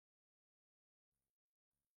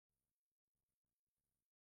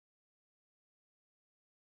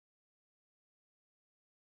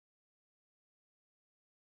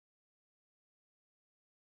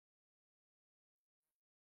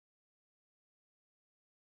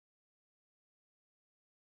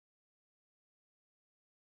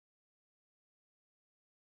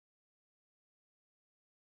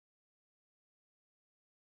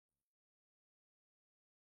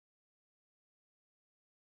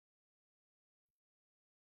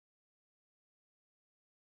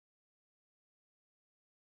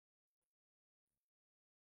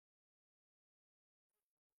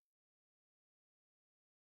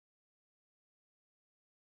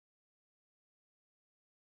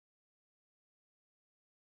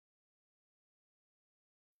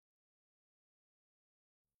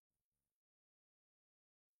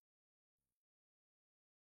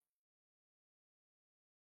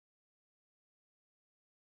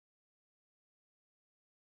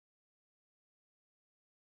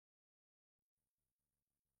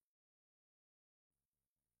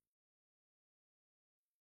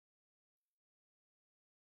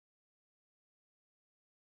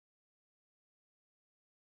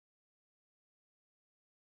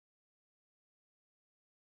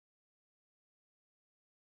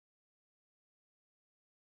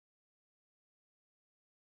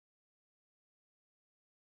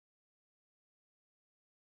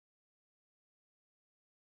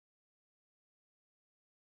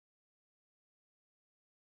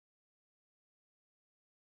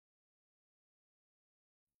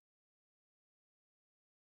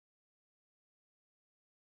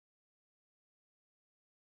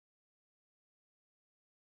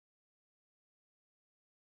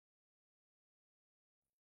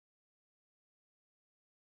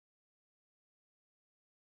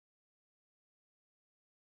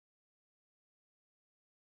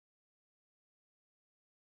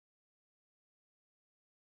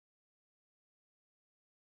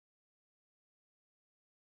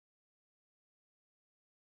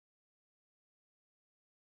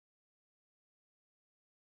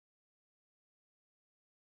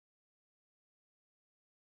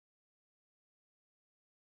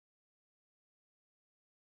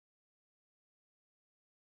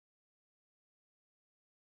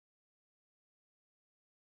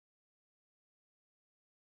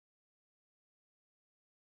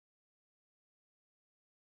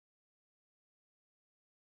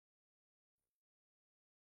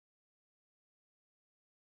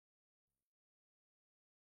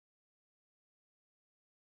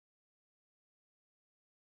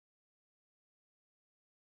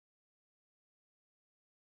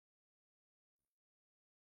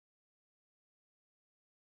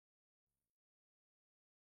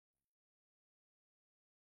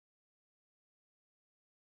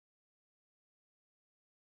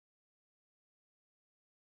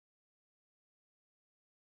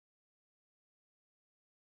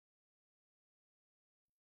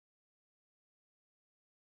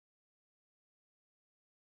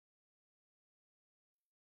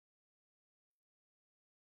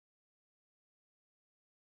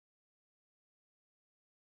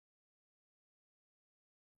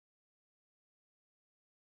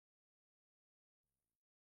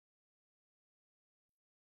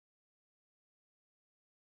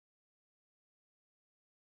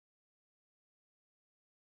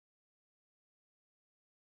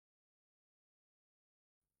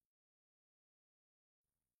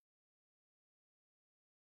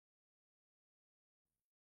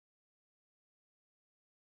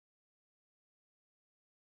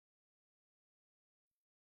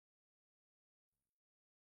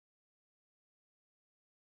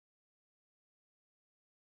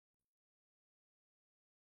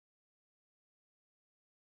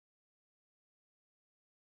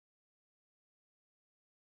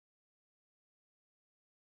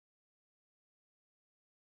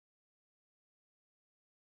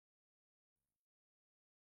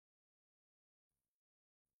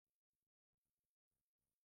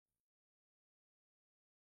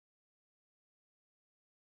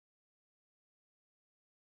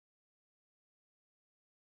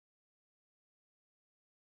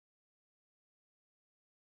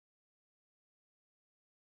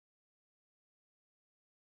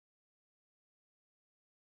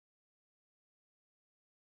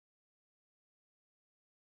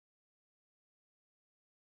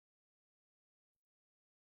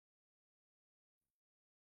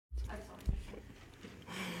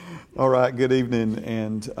All right, good evening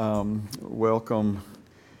and welcome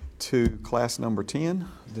to class number 10,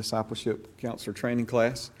 Discipleship Counselor Training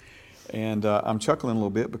Class. And I'm chuckling a little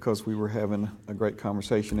bit because we were having a great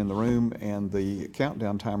conversation in the room and the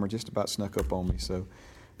countdown timer just about snuck up on me. So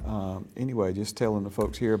anyway, just telling the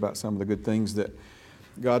folks here about some of the good things that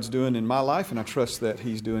God's doing in my life, and I trust that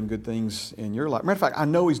He's doing good things in your life. Matter of fact, I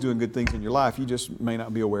know He's doing good things in your life. You just may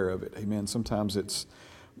not be aware of it. Amen. Sometimes it's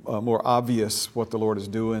more obvious what the Lord is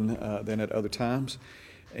doing than at other times.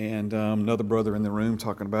 And another brother in the room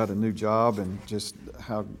talking about a new job and just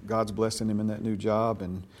how God's blessing him in that new job.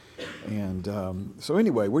 And so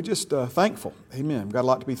anyway, we're just thankful. Amen. We've got a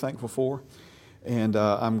lot to be thankful for. And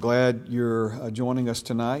I'm glad you're joining us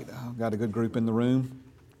tonight. I've got a good group in the room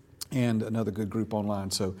and another good group online.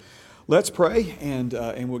 So let's pray and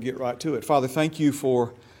we'll get right to it. Father, thank you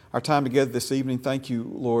for our time together this evening. Thank you,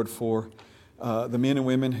 Lord, for the men and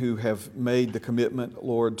women who have made the commitment,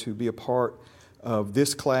 Lord, to be a part of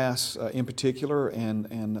this class in particular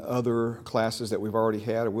and other classes that we've already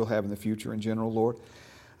had or will have in the future in general, Lord.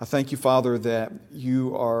 I thank you, Father, that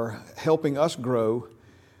you are helping us grow,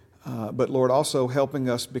 but, Lord, also helping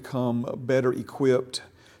us become better equipped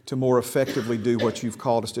to more effectively do what you've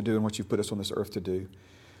called us to do and what you've put us on this earth to do.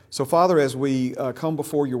 So, Father, as we come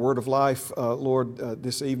before your word of life, Lord,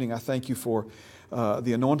 this evening, I thank you for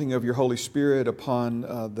the anointing of your Holy Spirit upon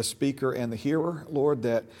the speaker and the hearer, Lord,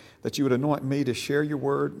 that you would anoint me to share your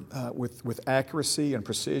word with accuracy and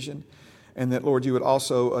precision, and that, Lord, you would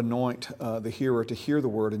also anoint the hearer to hear the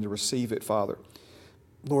word and to receive it, Father.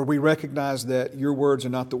 Lord, we recognize that your words are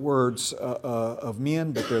not the words of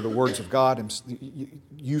men, but they're the words of God. And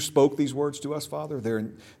you spoke these words to us, Father.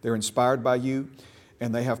 They're inspired by you,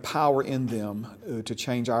 and they have power in them to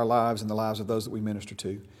change our lives and the lives of those that we minister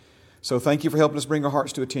to. So thank you for helping us bring our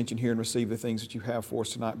hearts to attention here and receive the things that you have for us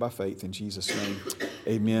tonight by faith. In Jesus' name,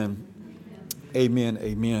 amen. Amen,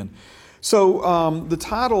 amen. So the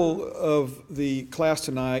title of the class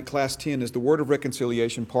tonight, Class 10, is The Word of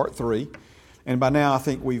Reconciliation, Part 3. And by now I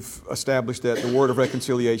think we've established that the Word of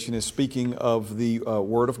Reconciliation is speaking of the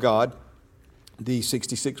Word of God, the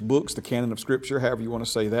 66 books, the canon of Scripture, however you want to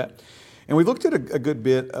say that. And we've looked at a good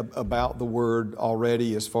bit about the Word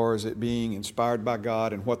already as far as it being inspired by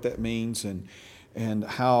God and what that means and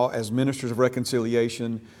how as ministers of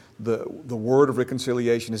reconciliation, the Word of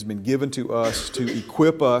reconciliation has been given to us to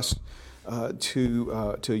equip us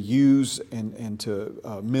to use and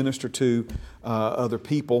to minister to other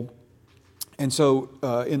people. And so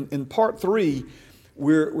in Part 3,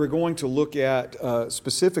 we're going to look at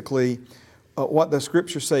specifically what the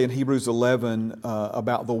Scriptures say in Hebrews 11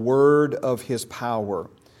 about the word of His power.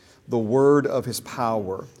 The word of His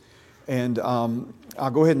power. And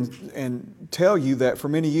I'll go ahead and tell you that for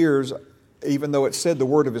many years, even though it said the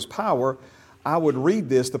word of His power, I would read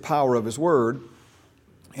this, the power of His word,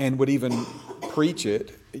 and would even preach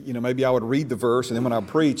it. You know, maybe I would read the verse, and then when I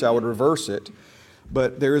preach, I would reverse it.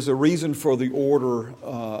 But there is a reason for the order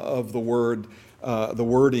of the word, the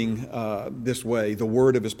wording this way, the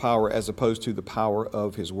word of His power as opposed to the power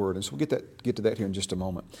of His word. And so we'll get to that here in just a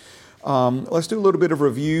moment. Let's do a little bit of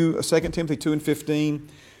review. 2 Timothy 2:15.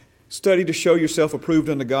 Study to show yourself approved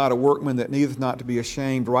unto God, a workman that needeth not to be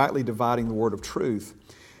ashamed, rightly dividing the word of truth.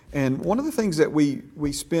 And one of the things that we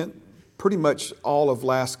spent pretty much all of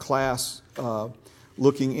last class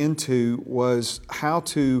looking into was how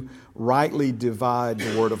to rightly divide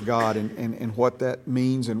the Word of God and what that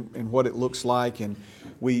means and what it looks like. And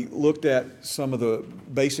we looked at some of the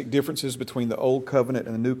basic differences between the Old Covenant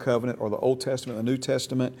and the New Covenant, or the Old Testament and the New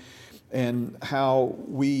Testament, and how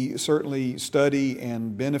we certainly study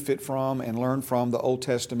and benefit from and learn from the Old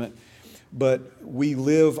Testament, but we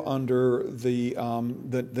live under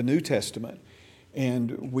the New Testament.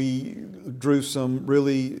 And we drew some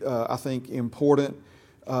really, I think, important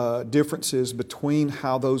differences between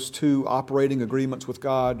how those two operating agreements with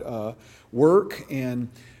God work and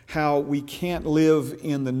how we can't live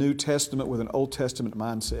in the New Testament with an Old Testament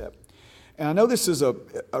mindset. And I know this is a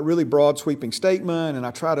really broad sweeping statement, and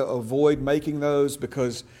I try to avoid making those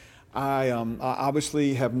because I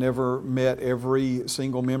obviously have never met every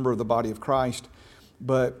single member of the body of Christ,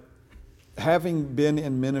 but having been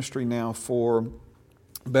in ministry now for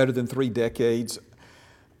better than 3 decades,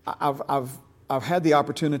 I've had the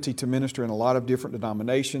opportunity to minister in a lot of different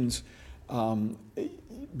denominations,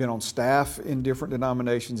 been on staff in different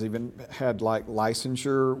denominations, even had like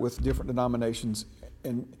licensure with different denominations.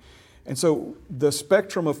 And so the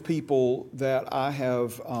spectrum of people that I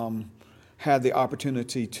have had the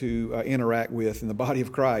opportunity to interact with in the body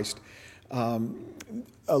of Christ, a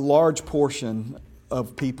large portion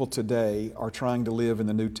of people today are trying to live in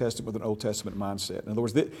the New Testament with an Old Testament mindset. In other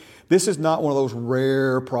words, this is not one of those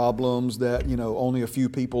rare problems that only a few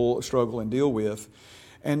people struggle and deal with.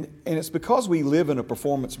 And it's because we live in a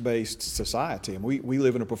performance-based society, and we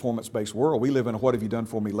live in a performance-based world. We live in a what have you done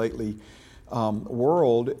for me lately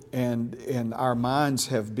world, and our minds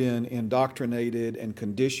have been indoctrinated and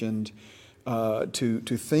conditioned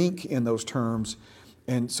to think in those terms.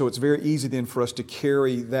 And so it's very easy then for us to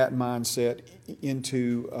carry that mindset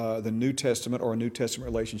into the New Testament or a New Testament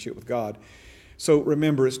relationship with God. So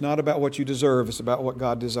remember, it's not about what you deserve, it's about what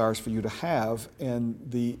God desires for you to have. And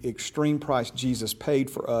the extreme price Jesus paid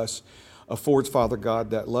for us affords Father God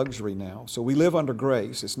that luxury now. So we live under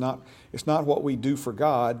grace. It's not what we do for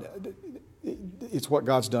God, it's what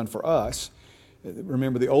God's done for us.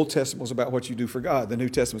 Remember, the Old Testament was about what you do for God. The New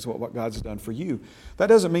Testament is what God's done for you. That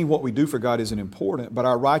doesn't mean what we do for God isn't important, but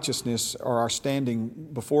our righteousness or our standing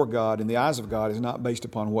before God in the eyes of God is not based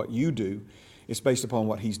upon what you do. It's based upon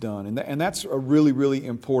what He's done. And that's a really, really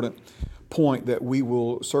important point that we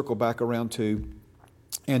will circle back around to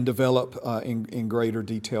and develop in greater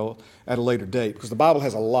detail at a later date, because the Bible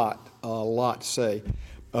has a lot to say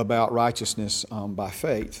about righteousness by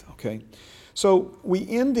faith, okay? So we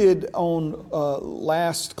ended on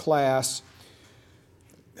last class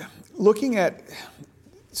looking at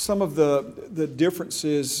some of the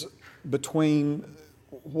differences between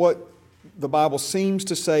what the Bible seems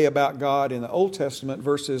to say about God in the Old Testament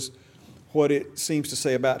versus what it seems to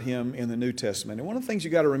say about Him in the New Testament. And one of the things you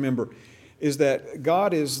got to remember is that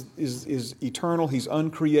God is eternal. He's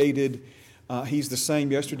uncreated. He's the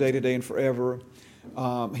same yesterday, today, and forever.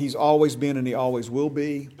 He's always been and He always will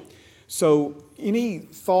be. So any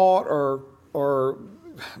thought or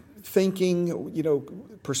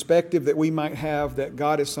thinking, perspective that we might have that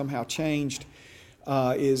God has somehow changed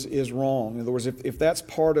is wrong. In other words, if that's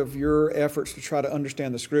part of your efforts to try to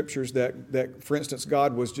understand the Scriptures, that for instance,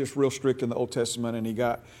 God was just real strict in the Old Testament and He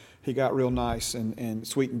got real nice and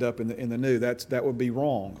sweetened up in the New, that would be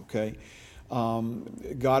wrong. Okay,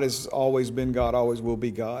 God has always been God, always will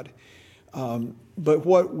be God. But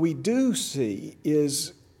what we do see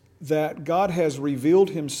is that God has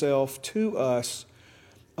revealed Himself to us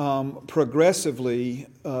progressively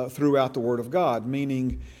throughout the Word of God,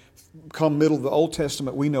 meaning come middle of the Old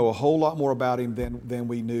Testament, we know a whole lot more about Him than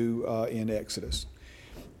we knew in Exodus.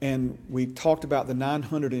 And we talked about the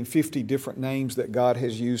 950 different names that God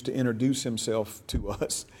has used to introduce Himself to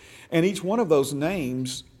us. And each one of those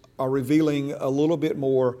names are revealing a little bit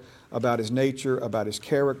more about His nature, about His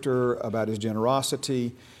character, about His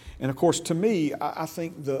generosity. And of course, to me, I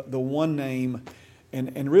think the one name,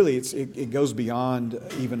 and really it goes beyond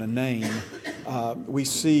even a name. We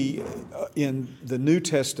see in the New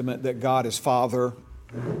Testament that God is Father,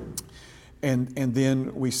 and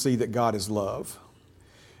then we see that God is love.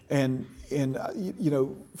 And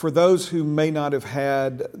for those who may not have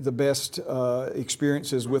had the best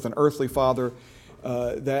experiences with an earthly father,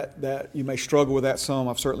 that you may struggle with that some.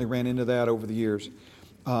 I've certainly ran into that over the years.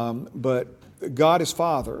 But God is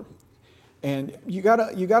Father, and you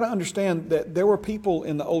gotta understand that there were people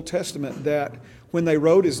in the Old Testament that when they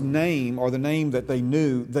wrote His name or the name that they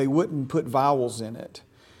knew, they wouldn't put vowels in it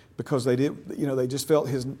because they just felt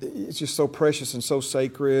it's just so precious and so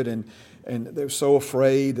sacred, and they were so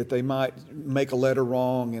afraid that they might make a letter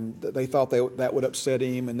wrong, and they thought that would upset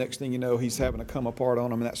Him, and next thing you know, He's having to come apart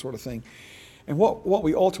on them and that sort of thing. And what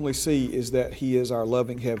we ultimately see is that He is our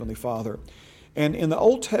loving Heavenly Father. And in the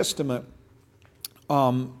Old Testament,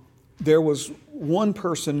 there was one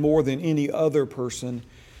person more than any other person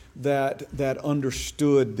that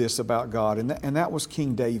understood this about God, and that was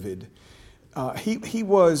King David. He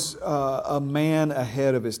was a man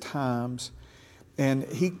ahead of his times, and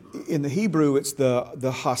in the Hebrew it's the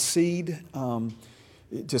Hasid.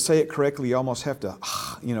 To say it correctly, you almost have to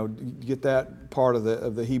get that part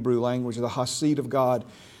of the Hebrew language, the Hasid of God.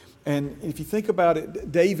 And if you think about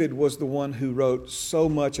it, David was the one who wrote so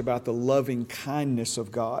much about the loving kindness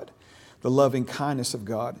of God. The loving kindness of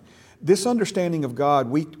God. This understanding of God,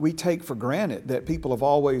 we take for granted that people have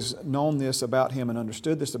always known this about Him and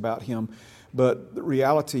understood this about Him, but the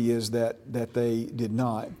reality is that they did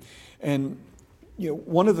not. And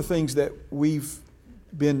one of the things that we've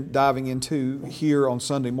been diving into here on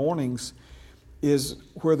Sunday mornings is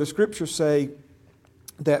where the Scriptures say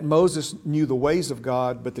that Moses knew the ways of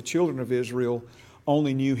God, but the children of Israel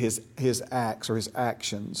only knew his acts or His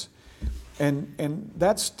actions. And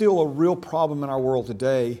that's still a real problem in our world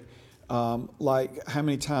today. Like, how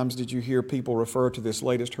many times did you hear people refer to this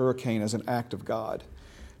latest hurricane as an act of God?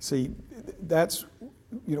 See, that's,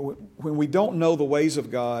 when we don't know the ways of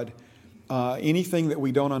God, anything that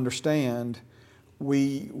we don't understand,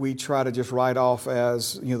 we try to just write off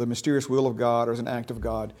as the mysterious will of God or as an act of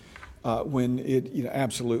God, when it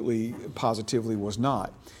absolutely, positively was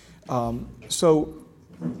not. So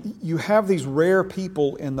you have these rare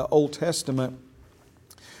people in the Old Testament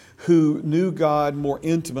who knew God more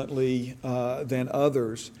intimately than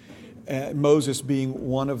others. Moses being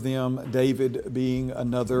one of them, David being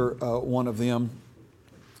another one of them.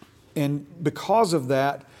 And because of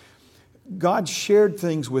that, God shared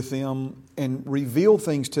things with them and revealed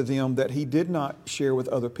things to them that He did not share with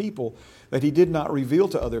other people, that He did not reveal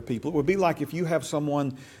to other people. It would be like if you have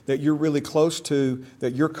someone that you're really close to,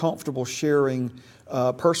 that you're comfortable sharing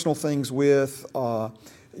personal things with,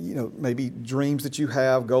 maybe dreams that you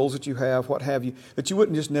have, goals that you have, what have you, that you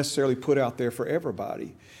wouldn't just necessarily put out there for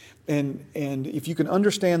everybody. And if you can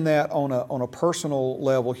understand that on a personal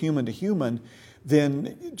level, human to human,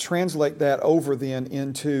 then translate that over then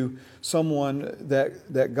into someone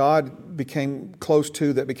that God became close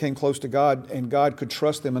to, that became close to God, and God could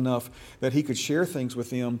trust them enough that He could share things with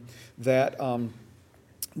them that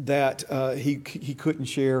he couldn't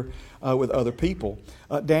share with other people.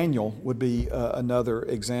 Daniel would be another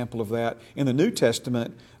example of that. In the New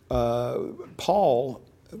Testament, Paul,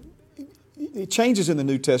 it changes in the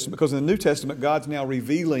New Testament because in the New Testament, God's now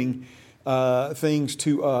revealing things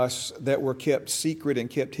to us that were kept secret and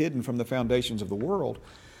kept hidden from the foundations of the world.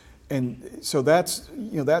 And so that's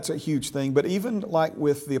a huge thing. But even like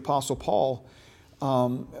with the Apostle Paul,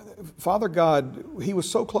 Father God, he was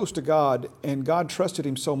so close to God, and God trusted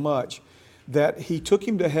him so much that He took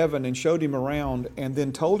him to heaven and showed him around, and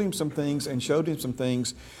then told him some things and showed him some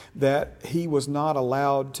things that he was not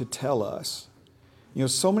allowed to tell us.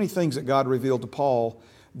 So many things that God revealed to Paul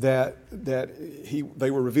that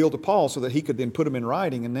they were revealed to Paul so that he could then put them in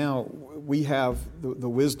writing, and now we have the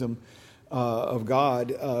wisdom of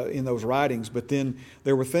God in those writings. But then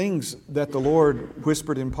there were things that the Lord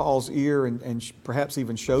whispered in Paul's ear and perhaps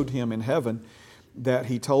even showed him in heaven that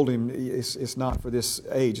He told him, it's not for this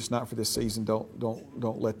age, it's not for this season.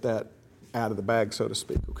 Don't let that out of the bag, so to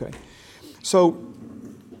speak. Okay, so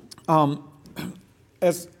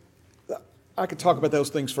as I could talk about those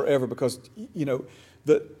things forever, because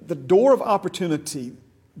the door of opportunity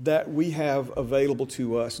that we have available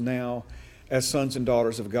to us now as sons and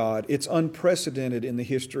daughters of God, it's unprecedented in the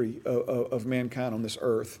history of mankind on this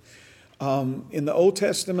earth. In the Old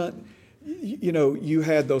Testament, you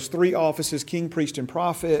had those three offices, king, priest, and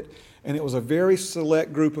prophet, and it was a very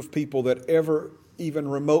select group of people that ever even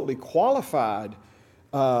remotely qualified.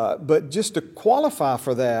 But just to qualify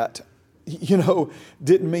for that,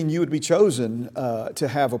 didn't mean you would be chosen to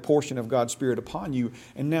have a portion of God's Spirit upon you.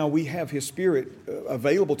 And now we have His Spirit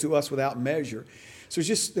available to us without measure. So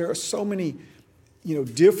there are so many,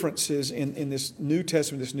 differences in this New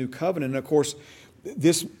Testament, this new covenant. And of course,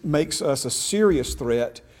 this makes us a serious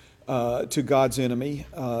threat to God's enemy,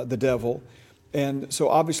 the devil. And so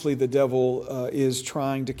obviously the devil is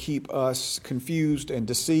trying to keep us confused and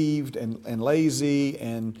deceived and lazy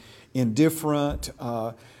and indifferent.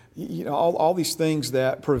 All these things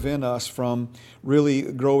that prevent us from really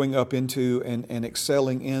growing up into and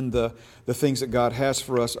excelling in the things that God has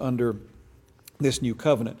for us under this new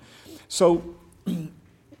covenant. So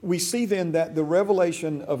we see then that the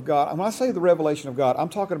revelation of God, and when I say the revelation of God, I'm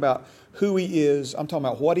talking about who He is, I'm talking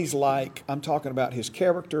about what He's like, I'm talking about His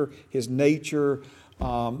character, His nature.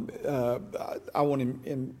 I want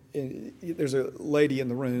him there's a lady in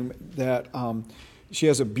the room that she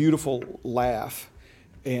has a beautiful laugh.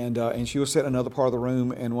 And she was sitting in another part of the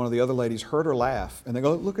room, and one of the other ladies heard her laugh, and they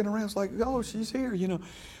go looking around. It's like, oh, she's here,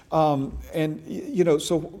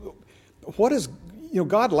 So what is,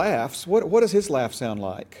 God laughs. What does His laugh sound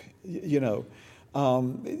like?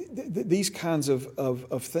 These kinds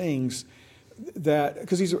of things that,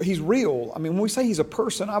 because He's real. I mean, when we say He's a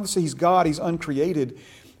person, obviously He's God. He's uncreated.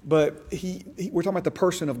 But we're talking about the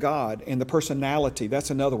person of God and the personality.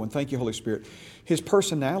 That's another one. Thank you, Holy Spirit. His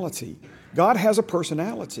personality. God has a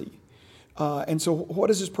personality. And so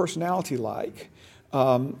what is His personality like?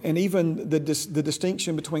 And even the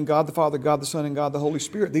distinction between God the Father, God the Son, and God the Holy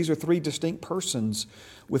Spirit. These are three distinct persons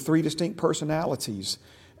with three distinct personalities.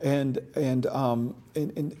 And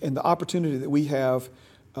the opportunity that we have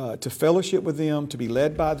to fellowship with them, to be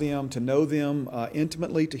led by them, to know them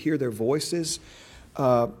intimately, to hear their voices.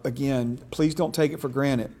 Again, please don't take it for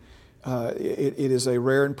granted. It is a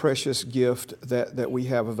rare and precious gift that we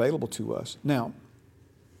have available to us. Now,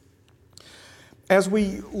 as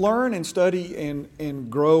we learn and study and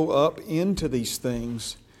grow up into these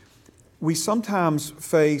things, we sometimes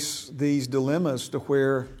face these dilemmas to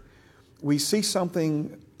where we see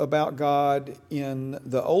something about God in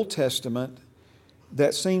the Old Testament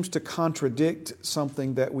that seems to contradict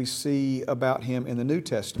something that we see about him in the New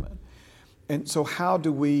Testament. And so how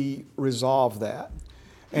do we resolve that?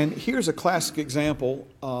 And here's a classic example,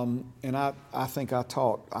 and I think I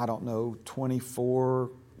taught, 24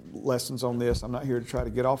 lessons on this. I'm not here to try to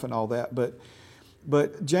get off and all that,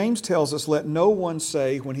 but James tells us, let no one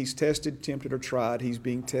say when he's tested, tempted, or tried, he's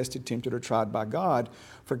being tested, tempted, or tried by God.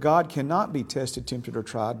 For God cannot be tested, tempted, or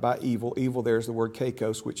tried by evil. Evil, there's the word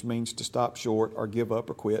kakos, which means to stop short or give up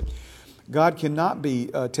or quit. God cannot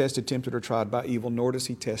be tested, tempted, or tried by evil, nor does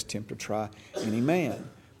he test, tempt, or try any man.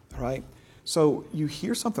 Right? So you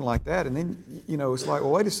hear something like that, and then, it's like,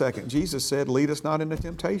 well, wait a second. Jesus said, lead us not into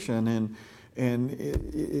temptation, and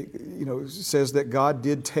it says that God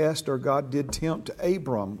did test or God did tempt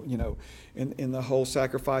Abram, in the whole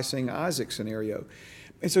sacrificing Isaac scenario.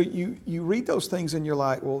 And so you read those things and you're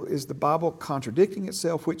like, well, is the Bible contradicting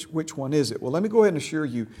itself? Which one is it? Well, let me go ahead and assure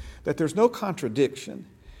you that there's no contradiction.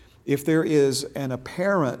 If there is an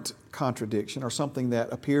apparent contradiction or something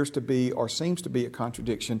that appears to be or seems to be a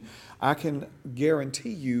contradiction, I can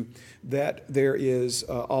guarantee you that there is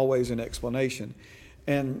always an explanation.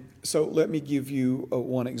 And so let me give you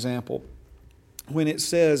one example. When it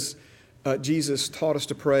says Jesus taught us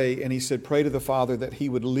to pray, and he said, pray to the Father that he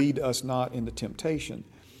would lead us not into temptation.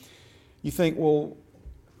 You think, well,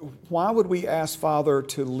 why would we ask Father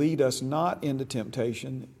to lead us not into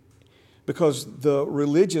temptation? Because the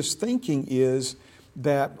religious thinking is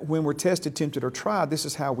that when we're tested, tempted, or tried, this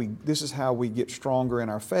is how we get stronger in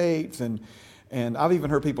our faith. And I've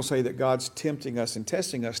even heard people say that God's tempting us and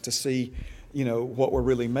testing us to see what we're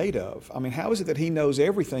really made of. I mean, how is it that he knows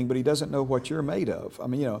everything, but he doesn't know what you're made of? I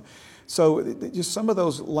mean, so just some of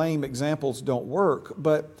those lame examples don't work.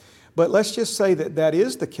 But let's just say that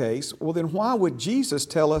is the case. Well, then why would Jesus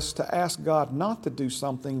tell us to ask God not to do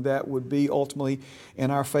something that would be ultimately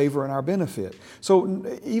in our favor and our benefit? So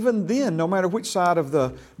even then, no matter which side of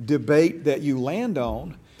the debate that you land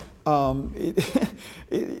on,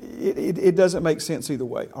 it doesn't make sense either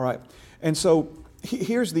way. All right. And so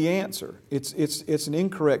here's the answer. It's an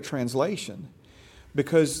incorrect translation,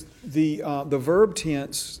 because the verb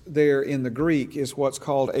tense there in the Greek is what's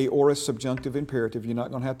called aorist subjunctive imperative. You're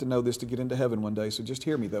not going to have to know this to get into heaven one day, so just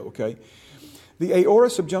hear me though, okay? The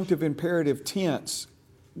aorist subjunctive imperative tense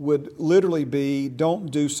would literally be,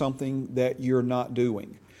 don't do something that you're not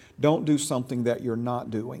doing. Don't do something that you're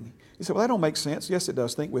not doing. You say, well, that don't make sense. Yes, it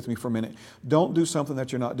does. Think with me for a minute. Don't do something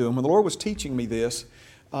that you're not doing. When the Lord was teaching me this,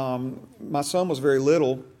 my son was very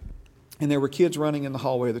little, and there were kids running in the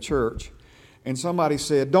hallway of the church. And somebody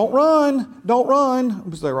said, don't run,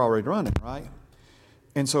 because they were already running, right?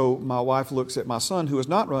 And so my wife looks at my son, who is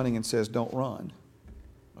not running, and says, don't run.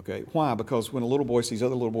 Okay, why? Because when a little boy sees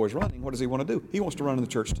other little boys running, what does he want to do? He wants to run in the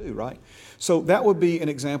church too, right? So that would be an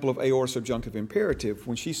example of aorist subjunctive imperative.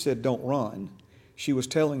 When she said, don't run, she was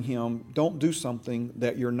telling him, don't do something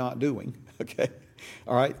that you're not doing, okay?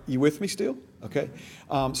 All right, you with me still? Okay.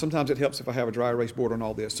 Sometimes it helps if I have a dry erase board on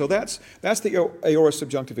all this. So that's the aorist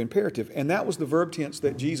subjunctive imperative, and that was the verb tense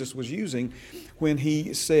that Jesus was using when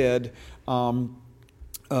he said,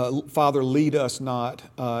 Father, lead us not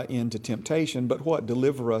into temptation, but what?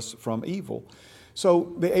 Deliver us from evil.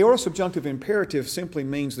 So the aorist subjunctive imperative simply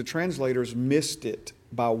means the translators missed it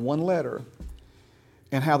by one letter.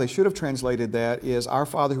 And how they should have translated that is, our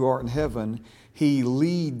Father who art in heaven, he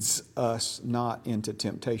leads us not into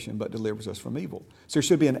temptation, but delivers us from evil. So there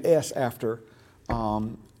should be an S after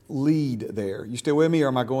lead there. You still with me, or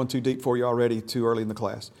am I going too deep for you already, too early in the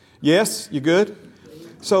class? Yes? You good?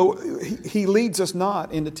 So he leads us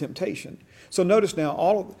not into temptation. So notice now,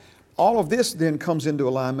 all of this then comes into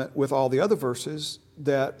alignment with all the other verses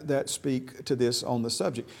that speak to this on the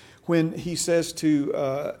subject. When he says to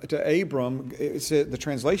Abram, it said, the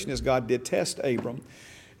translation is God did test Abram.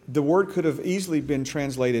 The word could have easily been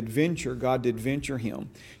translated venture. God did venture him.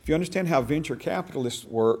 If you understand how venture capitalists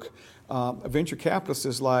work, a venture capitalist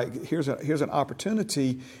is like, here's an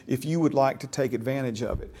opportunity if you would like to take advantage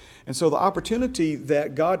of it. And so the opportunity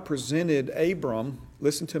that God presented Abram,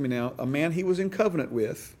 listen to me now, a man he was in covenant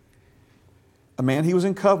with,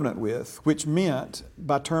 which meant,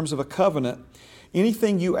 by terms of a covenant,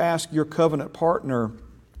 anything you ask your covenant partner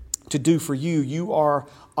to do for you, you are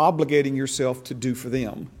obligating yourself to do for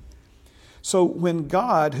them. So when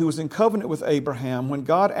God, who was in covenant with Abraham, when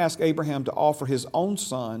God asked Abraham to offer his own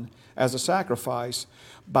son as a sacrifice,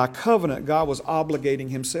 by covenant, God was obligating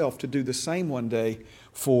himself to do the same one day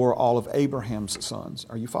for all of Abraham's sons.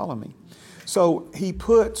 Are you following me? So he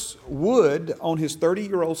puts wood on his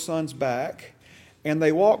 30-year-old son's back, and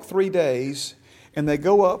they walk 3 days, and they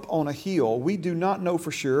go up on a hill. We do not know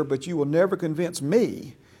for sure, but you will never convince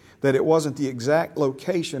me that it wasn't the exact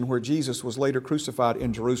location where Jesus was later crucified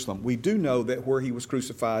in Jerusalem. We do know that where he was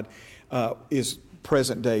crucified is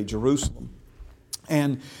present-day Jerusalem.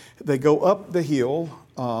 And they go up the hill.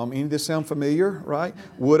 Any of this sound familiar, right?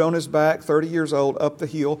 Wood on his back, 30 years old, up the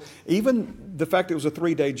hill. Even the fact it was a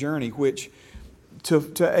 3-day journey, which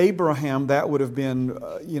to Abraham, that would have been,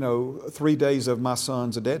 3 days of my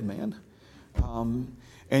son's a dead man.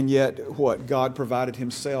 And yet, God provided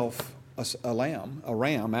himself a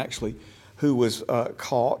ram, actually, who was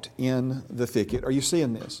caught in the thicket. Are you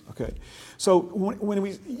seeing this? Okay. So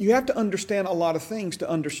you have to understand a lot of things to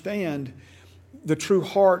understand the true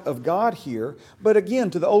heart of God here. But again,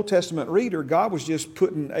 to the Old Testament reader, God was just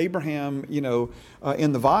putting Abraham,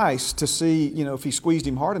 in the vice to see, if he squeezed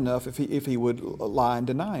him hard enough, if he would lie and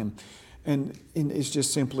deny him. And it's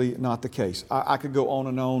just simply not the case. I could go on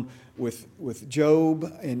and on with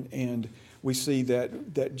Job, and we see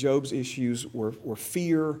that Job's issues were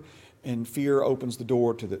fear, and fear opens the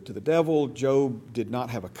door to the devil. Job did not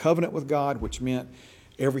have a covenant with God, which meant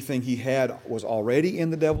everything he had was already in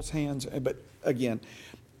the devil's hands. But again,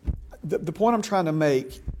 the point I'm trying to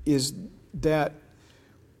make is that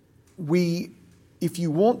if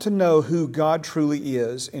you want to know who God truly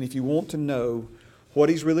is, and if you want to know what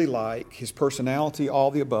he's really like, his personality,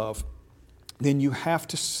 all the above, then you have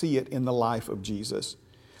to see it in the life of Jesus.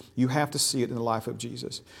 You have to see it in the life of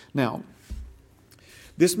Jesus. Now,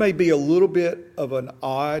 this may be a little bit of an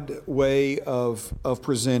odd way of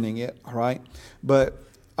presenting it, all right? But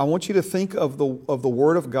I want you to think of the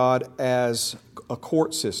Word of God as a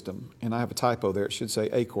court system. And I have a typo there. It should say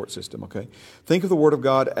a court system, okay? Think of the Word of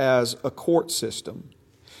God as a court system.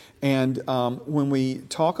 And when we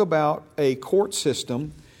talk about a court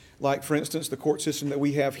system, like, for instance, the court system that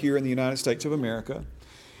we have here in the United States of America,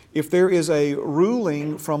 if there is a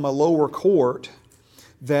ruling from a lower court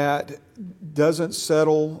that doesn't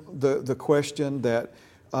settle the question, that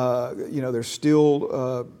there's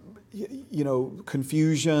still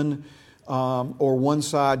confusion, or one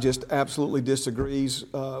side just absolutely disagrees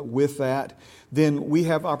with that, then we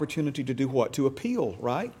have opportunity to do what? To appeal,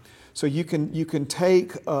 right? So you can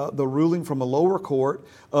take the ruling from a lower court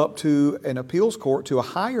up to an appeals court, to a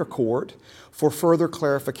higher court, for further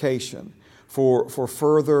clarification, for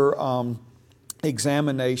further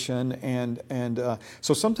examination, and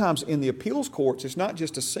so sometimes in the appeals courts it's not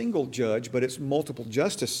just a single judge, but it's multiple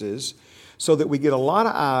justices, so that we get a lot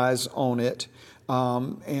of eyes on it,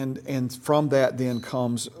 and from that then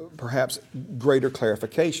comes perhaps greater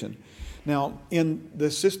clarification. Now, in the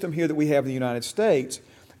system here that we have in the United States,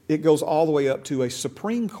 it goes all the way up to a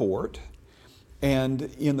Supreme Court, and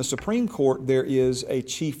in the Supreme Court there is a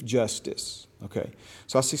Chief Justice. Okay,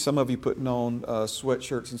 so I see some of you putting on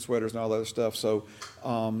sweatshirts and sweaters and all that other stuff. So,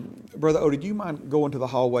 Brother O, did you mind going to the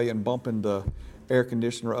hallway and bumping the air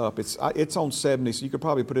conditioner up? It's on 70, so you could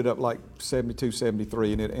probably put it up like 72,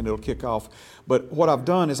 73, and it'll kick off. But what I've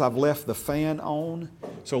done is I've left the fan on.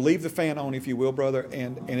 So leave the fan on, if you will, brother,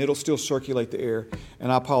 and it'll still circulate the air.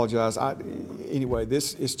 And I apologize. Anyway,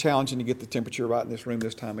 this is challenging to get the temperature right in this room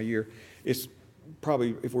this time of year. It's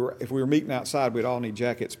probably, if we were meeting outside, we'd all need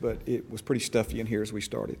jackets, but it was pretty stuffy in here as we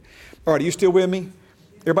started. All right, are you still with me?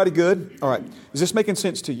 Everybody good? All right. Is this making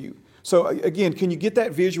sense to you? So again, can you get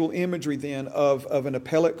that visual imagery then of an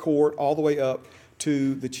appellate court all the way up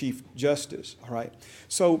to the Chief Justice? All right.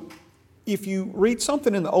 So if you read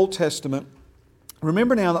something in the Old Testament,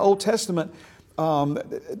 remember now in the Old Testament,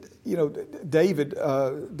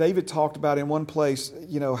 David talked about in one place,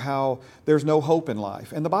 how there's no hope in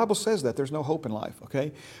life. And the Bible says that there's no hope in life,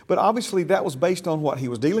 okay? But obviously that was based on what he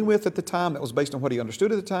was dealing with at the time. That was based on what he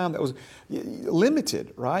understood at the time. That was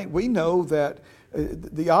limited, right? We know that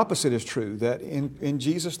the opposite is true, that in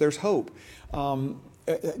Jesus there's hope.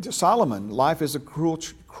 Solomon, life is a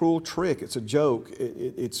cruel trick. It's a joke.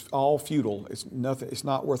 It's all futile. It's nothing. It's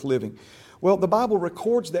not worth living. Well, the Bible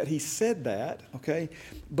records that he said that, okay?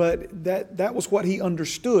 But that was what he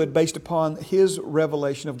understood based upon his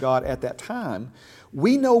revelation of God at that time.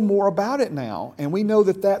 We know more about it now, and we know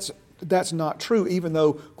that that's not true, even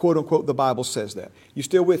though, quote unquote, the Bible says that. You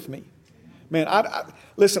still with me? Man,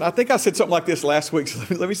 listen, I think I said something like this last week, so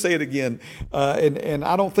let me say it again. And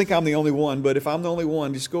I don't think I'm the only one, but if I'm the only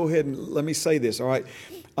one, just go ahead and let me say this, all right?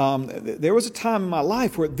 There was a time in my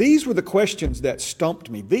life where these were the questions that stumped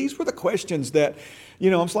me. These were the questions that,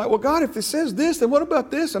 I was like, well, God, if it says this, then what about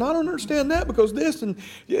this? And I don't understand that because this. And,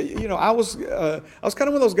 I was kind of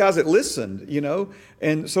one of those guys that listened,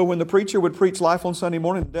 And so when the preacher would preach life on Sunday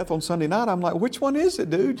morning and death on Sunday night, I'm like, which one is it,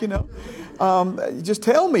 dude? Just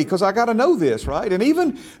tell me because I got to know this, right? And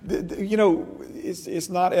even, it's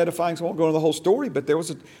not edifying, so I won't go into the whole story, but there was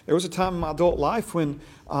a time in my adult life when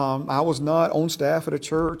I was not on staff at a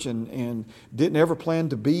church and didn't ever plan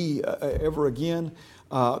to be ever again.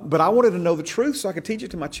 But I wanted to know the truth so I could teach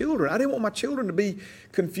it to my children. I didn't want my children to be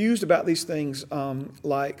confused about these things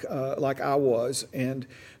like I was. And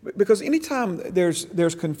because anytime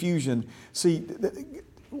there's confusion, see,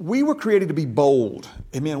 we were created to be bold.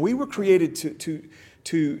 Amen. We were created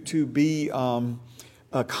to be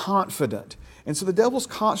confident. And so the devil's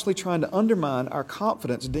constantly trying to undermine our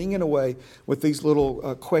confidence, dinging away with these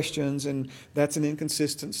little questions, and that's an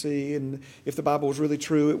inconsistency, and if the Bible was really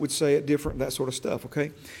true, it would say it different, that sort of stuff,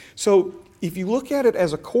 okay? So if you look at it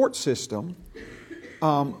as a court system,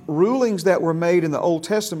 rulings that were made in the Old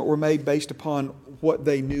Testament were made based upon what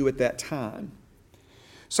they knew at that time.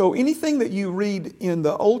 So anything that you read in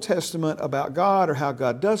the Old Testament about God or how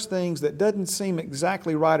God does things that doesn't seem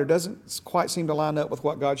exactly right or doesn't quite seem to line up with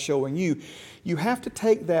what God's showing you, you have to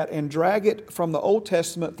take that and drag it from the Old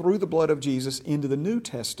Testament through the blood of Jesus into the New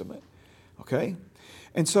Testament. Okay?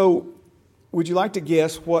 And so, would you like to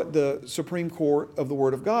guess what the Supreme Court of the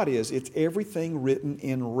Word of God is? It's everything written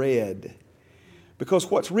in red. Because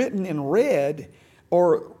what's written in red,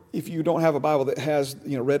 or if you don't have a Bible that has,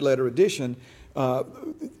 red letter edition,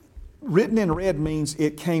 written in red means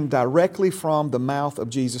it came directly from the mouth of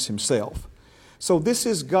Jesus himself. So this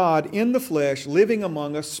is God in the flesh living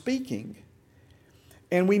among us speaking.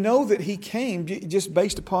 And we know that he came just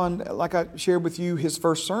based upon, like I shared with you, his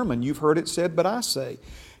first sermon. You've heard it said, but I say.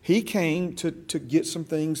 He came to get some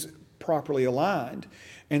things properly aligned,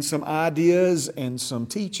 and some ideas and some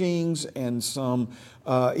teachings and some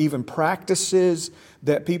even practices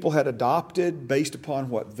that people had adopted based upon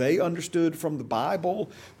what they understood from the Bible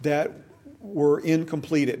that were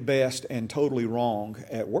incomplete at best and totally wrong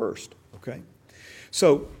at worst. Okay?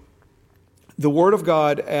 So, the Word of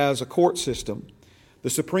God as a court system, the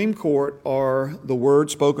Supreme Court are the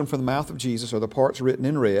words spoken from the mouth of Jesus, or the parts written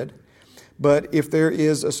in red. But if there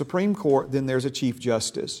is a Supreme Court, then there's a Chief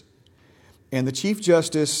Justice. And the Chief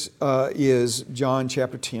Justice is John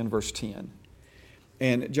chapter 10, verse 10.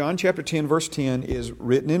 And John chapter 10, verse 10 is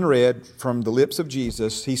written in red from the lips of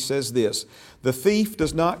Jesus. He says this, "The thief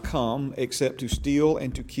does not come except to steal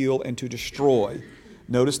and to kill and to destroy."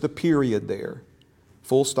 Notice the period there.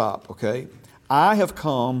 Full stop, okay? "I have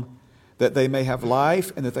come that they may have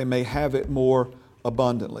life and that they may have it more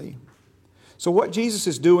abundantly." So what Jesus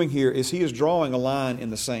is doing here is he is drawing a line in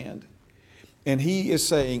the sand. And he is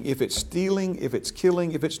saying, if it's stealing, if it's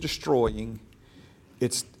killing, if it's destroying,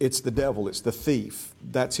 it's the devil, it's the thief.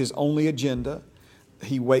 That's his only agenda.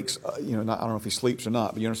 He wakes, I don't know if he sleeps or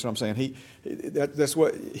not, but you understand what I'm saying? That's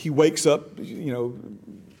what, he wakes up,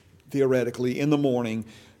 theoretically, in the morning.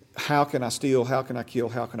 How can I steal? How can I kill?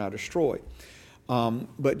 How can I destroy?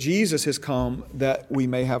 But Jesus has come that we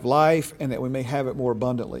may have life and that we may have it more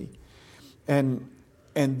abundantly. And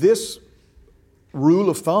this rule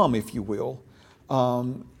of thumb, if you will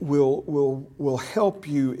help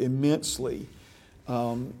you immensely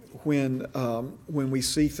when we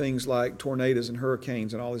see things like tornadoes and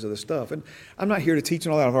hurricanes and all this other stuff. And I'm not here to teach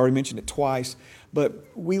on all that. I've already mentioned it twice. But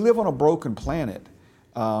we live on a broken planet,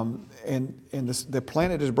 and the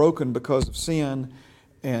planet is broken because of sin.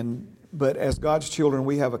 But as God's children,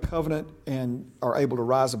 we have a covenant and are able to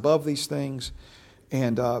rise above these things.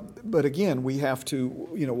 But again, we have to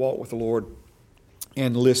walk with the Lord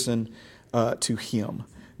and listen to Him.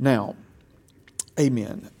 Now,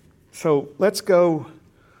 amen. So let's go.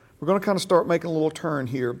 We're going to kind of start making a little turn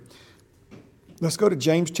here. Let's go to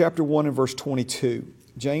James chapter 1 and verse 22.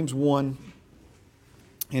 James 1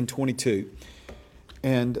 and 22.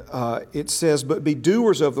 And it says, "But be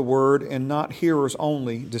doers of the word and not hearers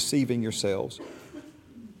only, deceiving yourselves."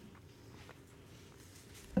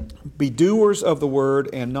 Be doers of the word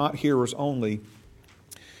and not hearers only,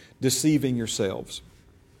 deceiving yourselves.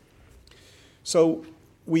 So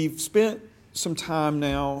we've spent some time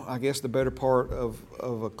now, I guess the better part of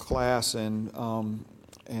a class and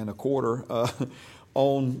a quarter,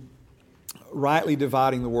 on rightly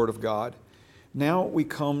dividing the Word of God. Now we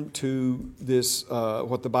come to this,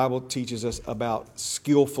 what the Bible teaches us about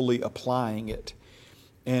skillfully applying it.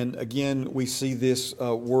 And again, we see this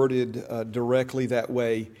worded directly that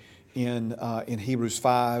way in Hebrews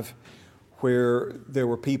 5, where there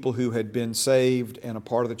were people who had been saved and a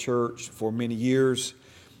part of the church for many years,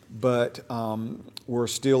 but were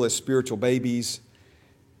still as spiritual babies,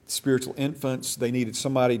 spiritual infants. They needed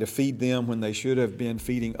somebody to feed them when they should have been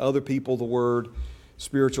feeding other people the Word,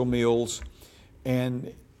 spiritual meals.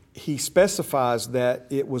 And he specifies that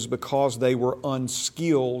it was because they were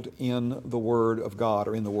unskilled in the Word of God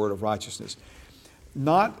or in the Word of righteousness.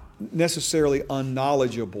 not necessarily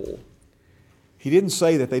unknowledgeable. He didn't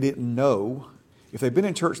say that they didn't know. If they've been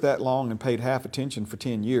in church that long and paid half attention for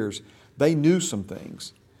 10 years, they knew some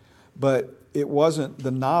things. But it wasn't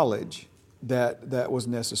the knowledge that was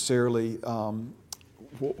necessarily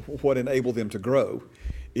what enabled them to grow.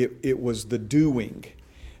 It was the doing.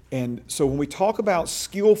 And so when we talk about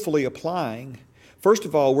skillfully applying, first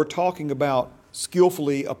of all, we're talking about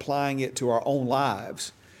skillfully applying it to our own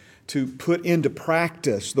lives, to put into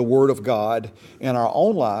practice the Word of God in our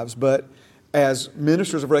own lives. But as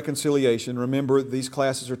ministers of reconciliation, remember these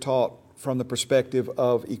classes are taught from the perspective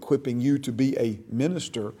of equipping you to be a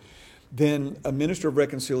minister. Then a minister of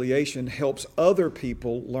reconciliation helps other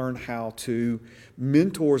people learn how to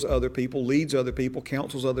mentors other people, leads other people,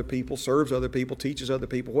 counsels other people, serves other people, teaches other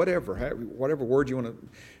people, whatever word you want to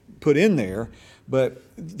put in there. But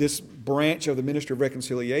this branch of the ministry of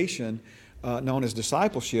reconciliation, known as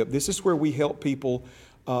discipleship, this is where we help people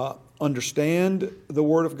understand the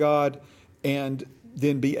Word of God and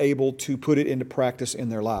then be able to put it into practice in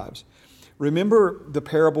their lives. Remember the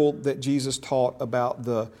parable that Jesus taught about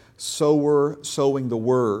the sower sowing the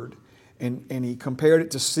Word. And he compared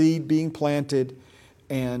it to seed being planted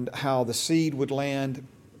and how the seed would land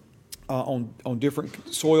on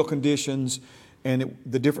different soil conditions, and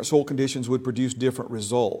the different soil conditions would produce different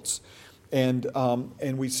results. And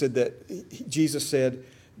we said that Jesus said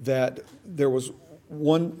that there was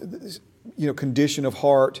one condition of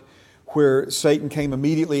heart where Satan came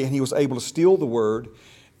immediately and he was able to steal the Word.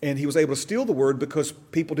 And he was able to steal the Word because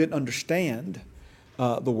people didn't understand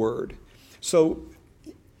the Word. So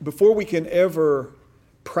before we can ever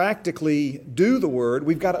practically do the Word,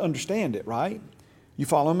 we've got to understand it, right? You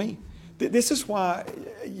follow me? This is why,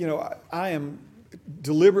 I am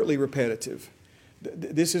deliberately repetitive.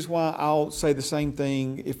 This is why I'll say the same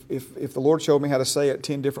thing. If the Lord showed me how to say it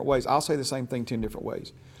 10 different ways, I'll say the same thing 10 different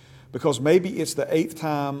ways. Because maybe it's the 8th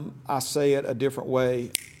time I say it a different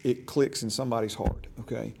way, it clicks in somebody's heart,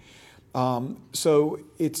 okay? So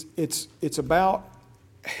it's about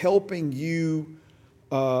helping you,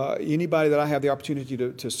 anybody that I have the opportunity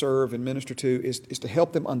to serve and minister to, is to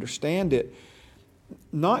help them understand it,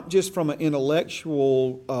 not just from an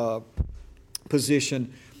intellectual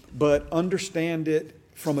position, but understand it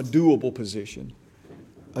from a doable position.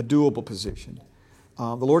 A doable position.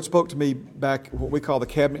 The Lord spoke to me back what we call the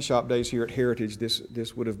cabinet shop days here at Heritage.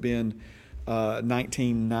 This would have been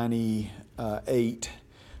 1998,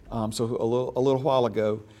 so a little while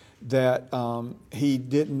ago. That He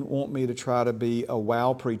didn't want me to try to be a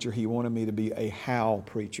wow preacher. He wanted me to be a how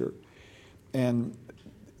preacher. And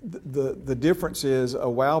the difference is a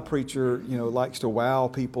wow preacher, likes to wow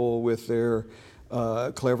people with their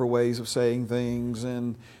clever ways of saying things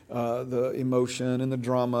and the emotion and the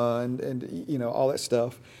drama and all that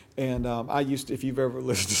stuff. And I used to, if you've ever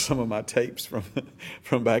listened to some of my tapes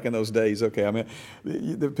from back in those days, okay, I mean,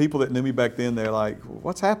 the people that knew me back then, they're like,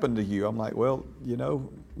 what's happened to you? I'm like, well,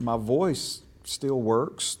 my voice still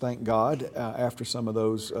works, thank God, after some of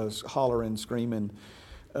those hollering, screaming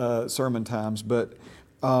sermon times. But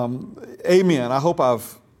amen. I hope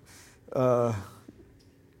I've...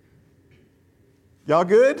 y'all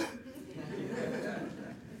good?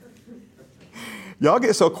 Y'all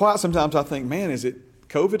get so quiet sometimes I think, man, is it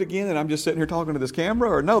COVID again and I'm just sitting here talking to this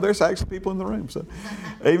camera? Or no, there's actually people in the room. So,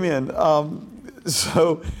 amen.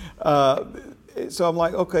 So I'm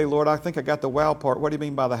like, okay, Lord, I think I got the wow part. What do you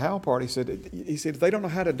mean by the how part? He said, if they don't know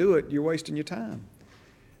how to do it, you're wasting your time.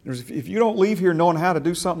 If you don't leave here knowing how to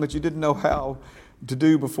do something that you didn't know how to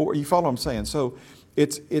do before, you follow what I'm saying? So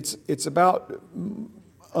it's about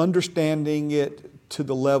understanding it to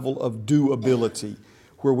the level of doability,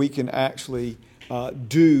 where we can actually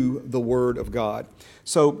do the Word of God.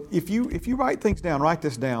 So if you write things down, write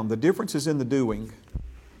this down. The difference is in the doing.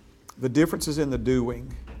 The difference is in the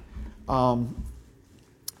doing. The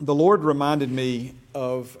Lord reminded me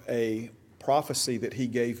of a prophecy that He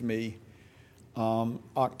gave me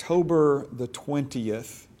October the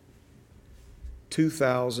 20th,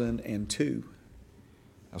 2002.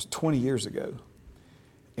 That was 20 years ago.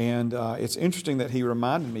 And it's interesting that He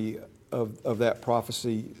reminded me of that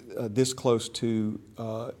prophecy this close to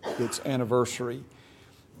its anniversary.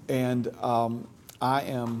 And I'm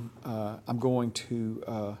going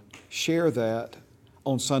to share that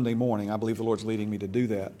on Sunday morning. I believe the Lord's leading me to do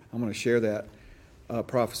that. I'm going to share that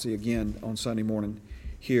prophecy again on Sunday morning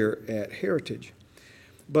here at Heritage.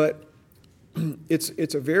 But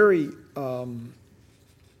it's a very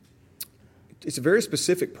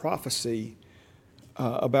specific prophecy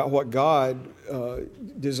about what God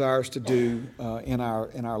desires to do in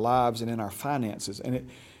our lives and in our finances. And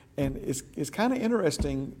And it's kind of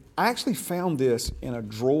interesting. I actually found this in a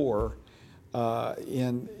drawer.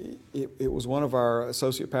 It was one of our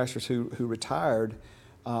associate pastors who retired,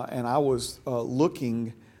 and I was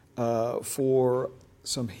looking for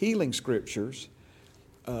some healing scriptures.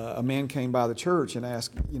 A man came by the church and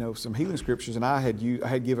asked, some healing scriptures, and I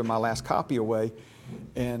had given my last copy away,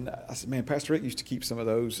 and I said, "Man, Pastor Rick used to keep some of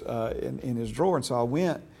those in his drawer," and so I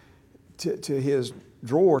went to his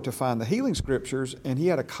drawer to find the healing scriptures, and he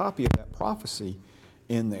had a copy of that prophecy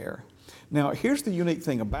in there. Now, here's the unique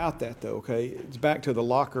thing about that, though. Okay, it's back to the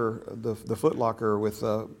locker, the foot locker with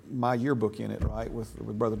my yearbook in it, right, with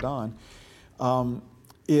Brother Don.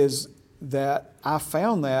 Is that I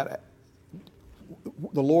found that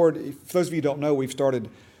the Lord, for those of you who don't know, we've started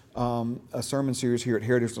a sermon series here at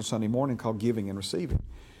Heritage on Sunday morning called Giving and Receiving.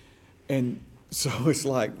 And so it's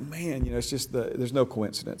like, man, it's just there's no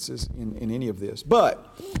coincidences in any of this.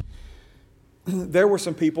 But there were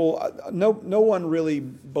some people, no one really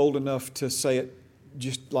bold enough to say it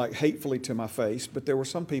just like hatefully to my face, but there were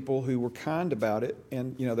some people who were kind about it.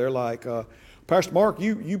 And, they're like, "Pastor Mark,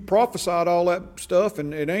 you prophesied all that stuff,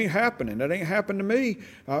 and it ain't happening. That ain't happened to me.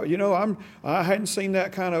 I hadn't seen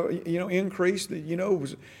that kind of increase.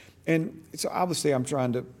 That and so obviously I'm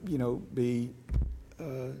trying to be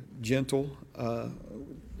gentle,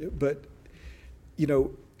 but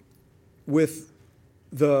with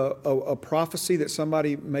a prophecy that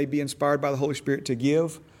somebody may be inspired by the Holy Spirit to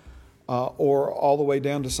give, or all the way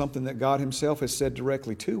down to something that God Himself has said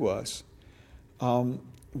directly to us.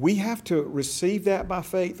 We have to receive that by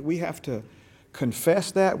faith. We have to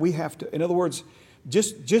confess that. We have to, in other words,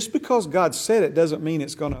 just because God said it doesn't mean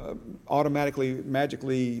it's going to automatically,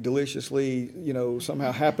 magically, deliciously,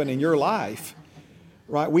 somehow happen in your life,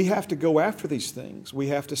 right? We have to go after these things. We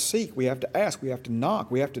have to seek. We have to ask. We have to knock.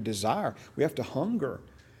 We have to desire. We have to hunger.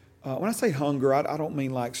 When I say hunger, I don't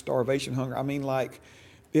mean like starvation hunger. I mean like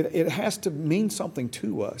it has to mean something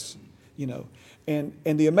to us, And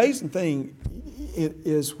the amazing thing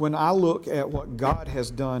is when I look at what God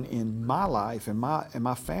has done in my life and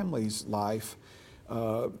my family's life,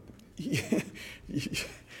 don't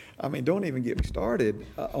even get me started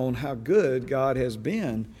on how good God has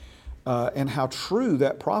been, and how true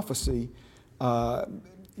that prophecy,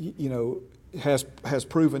 has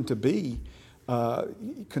proven to be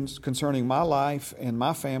concerning my life and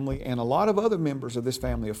my family and a lot of other members of this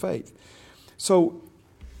family of faith. So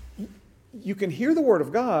you can hear the Word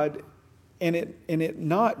of God and it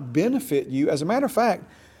not benefit you. As a matter of fact,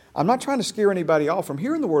 I'm not trying to scare anybody off from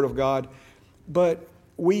hearing the Word of God, but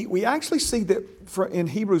we actually see that in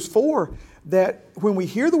Hebrews 4 that when we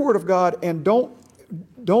hear the Word of God and don't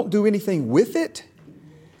do anything with it,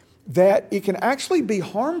 that it can actually be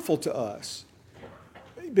harmful to us.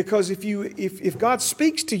 Because if God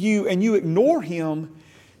speaks to you and you ignore Him,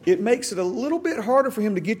 it makes it a little bit harder for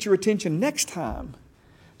Him to get your attention next time,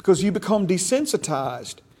 because you become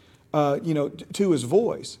desensitized, to His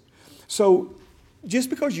voice. So just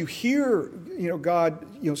because you hear, God,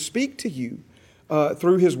 speak to you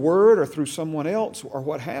through His Word or through someone else or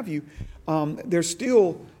what have you, there's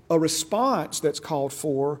still a response that's called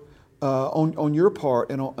for on your part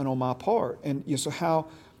and on my part, and so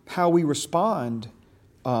how we respond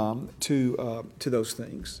to those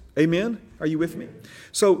things. Amen? Are you with me?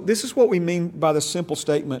 So this is what we mean by the simple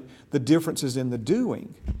statement, the difference is in the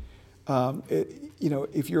doing.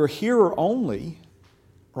 If you're a hearer only,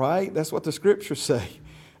 right? That's what the Scriptures say.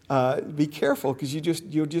 Be careful, because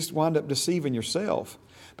you'll just wind up deceiving yourself.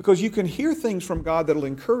 Because you can hear things from God that'll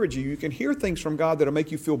encourage you. You can hear things from God that'll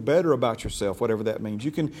make you feel better about yourself, whatever that means.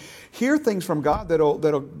 You can hear things from God that'll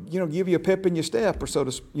give you a pep in your step, or so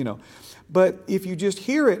to. But if you just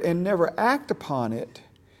hear it and never act upon it,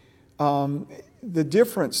 the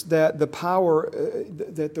difference that the power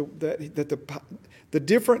the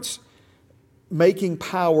difference making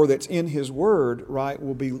power that's in His Word, right,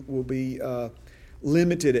 will be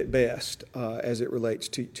limited at best as it relates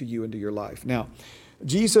to you and to your life. Now,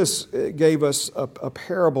 Jesus gave us a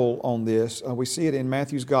parable on this. We see it in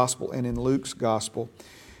Matthew's Gospel and in Luke's Gospel.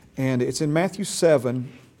 And it's in Matthew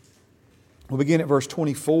 7. We'll begin at verse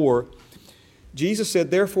 24. Jesus said,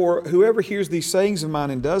 "Therefore, whoever hears these sayings of mine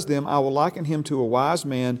and does them, I will liken him to a wise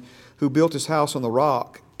man who built his house on the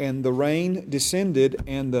rock. And the rain descended,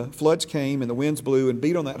 and the floods came, and the winds blew and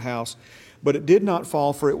beat on that house. But it did not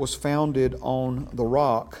fall, for it was founded on the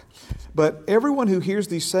rock. But everyone who hears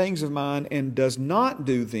these sayings of mine and does not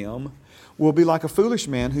do them will be like a foolish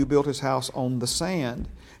man who built his house on the sand.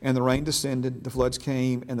 And the rain descended, the floods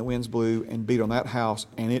came, and the winds blew and beat on that house,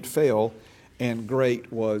 and it fell, and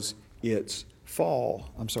great was its fall.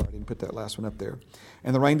 I'm sorry, I didn't put that last one up there.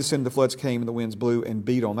 And the rain descended, the floods came, and the winds blew and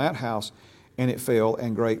beat on that house, and it fell,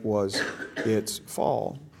 and great was its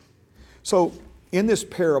fall. So in this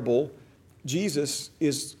parable, Jesus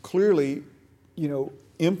is clearly,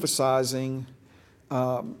 emphasizing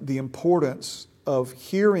the importance of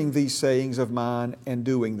hearing these sayings of mine and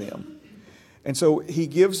doing them. And so he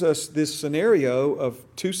gives us this scenario of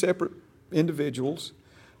two separate individuals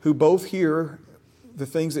who both hear the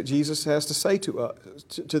things that Jesus has to say to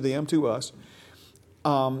us.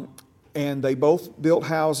 And they both built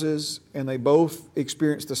houses, and they both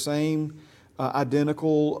experienced the same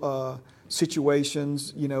identical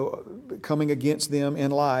situations, coming against them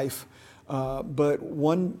in life. But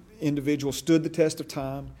one individual stood the test of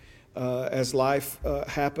time as life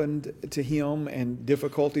happened to him and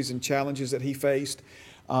difficulties and challenges that he faced.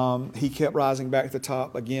 He kept rising back to the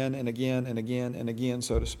top again and again and again and again,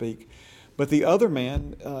 so to speak. But the other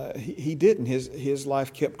man, he didn't. His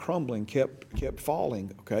life kept crumbling, kept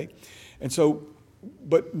falling. Okay, and so,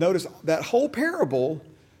 but notice that whole parable,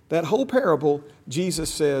 Jesus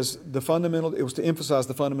says it was to emphasize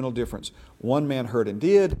the fundamental difference. One man heard and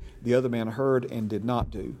did, the other man heard and did not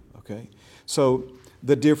do. Okay, so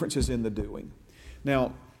the difference is in the doing.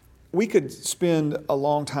 Now, we could spend a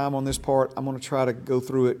long time on this part. I'm going to try to go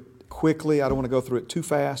through it quickly. I don't want to go through it too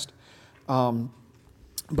fast.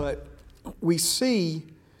 But we see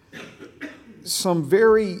some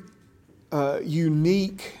very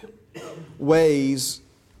unique ways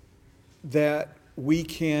that we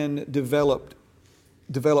can develop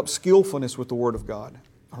skillfulness with the Word of God.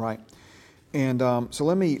 All right, and so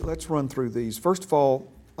let's run through these. First of all,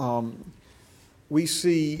 we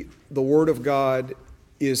see the Word of God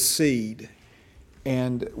is seed,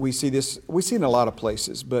 and we see it in a lot of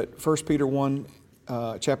places. But 1 Peter 1,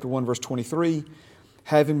 chapter 1, verse 23.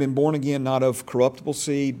 Having been born again, not of corruptible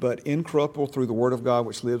seed, but incorruptible through the Word of God,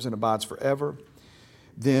 which lives and abides forever.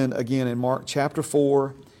 Then again in Mark chapter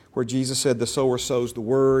 4, where Jesus said the sower sows the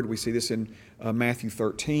Word. We see this in Matthew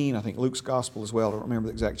 13, I think Luke's Gospel as well. I don't remember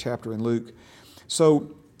the exact chapter in Luke. So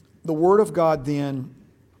the Word of God then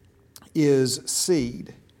is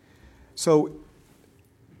seed. So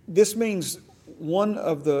this means one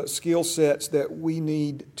of the skill sets that we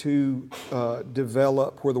need to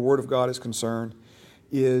develop where the Word of God is concerned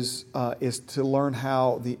is to learn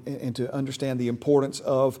how and to understand the importance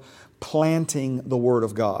of planting the Word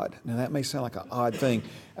of God. Now that may sound like an odd thing,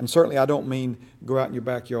 and certainly I don't mean go out in your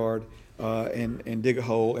backyard and dig a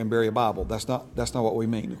hole and bury a Bible. That's not what we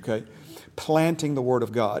mean. Okay, planting the Word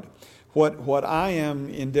of God. What I am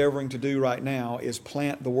endeavoring to do right now is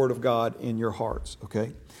plant the Word of God in your hearts.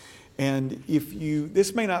 Okay, and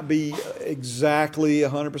this may not be exactly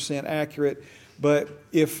 100% accurate, but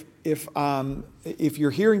if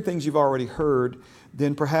you're hearing things you've already heard,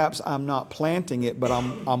 then perhaps I'm not planting it, but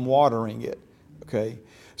I'm watering it. Okay,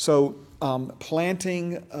 so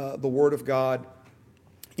planting the Word of God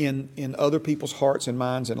in other people's hearts and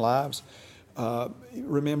minds and lives.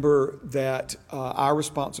 Remember that our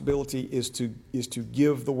responsibility is to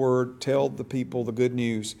give the Word, tell the people the good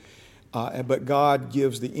news, but God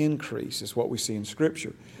gives the increase, is what we see in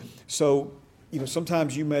Scripture. So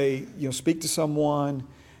sometimes you may speak to someone.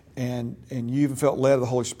 And you even felt led of the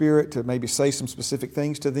Holy Spirit to maybe say some specific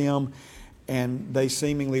things to them, and they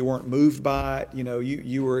seemingly weren't moved by it.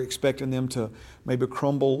 You were expecting them to maybe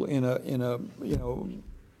crumble in a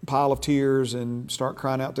pile of tears and start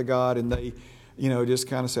crying out to God, and they just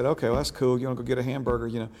kind of said, okay, well, that's cool. You want to go get a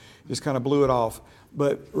hamburger? Just kind of blew it off.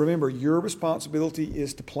 But remember, your responsibility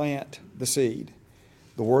is to plant the seed.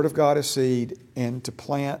 The Word of God is seed, and to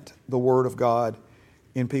plant the Word of God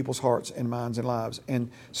in people's hearts and minds and lives.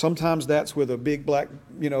 And sometimes that's with a big black,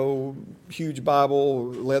 huge Bible,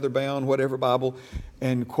 leather bound, whatever Bible,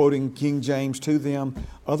 and quoting King James to them.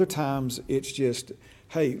 Other times it's just,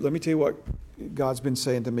 hey, let me tell you what God's been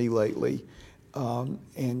saying to me lately.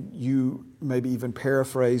 And you maybe even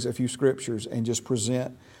paraphrase a few scriptures and just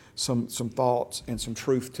present some thoughts and some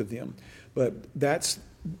truth to them. But that's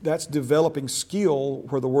developing skill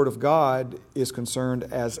where the Word of God is concerned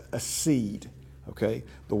as a seed. Okay,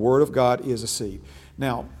 the Word of God is a seed.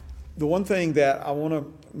 Now, the one thing that I want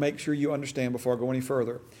to make sure you understand before I go any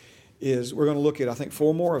further is we're going to look at, I think,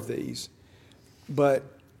 4 more of these. But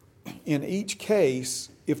in each case,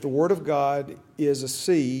 if the Word of God is a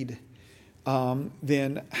seed,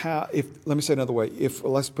 then let me say another way.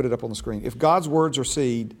 Let's put it up on the screen. If God's words are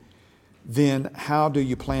seed, then how do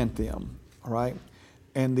you plant them? All right,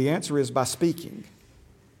 and the answer is by speaking.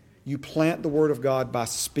 You plant the Word of God by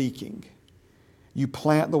speaking. You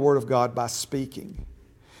plant the Word of God by speaking.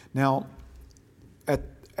 Now,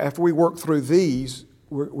 after we work through these,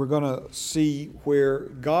 we're going to see where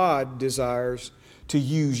God desires to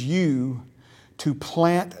use you to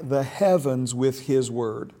plant the heavens with His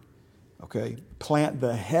Word. Okay? Plant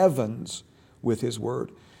the heavens with His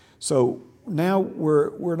Word. So now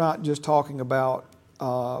we're not just talking about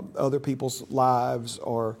other people's lives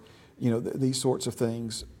or, these sorts of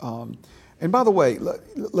things. And by the way,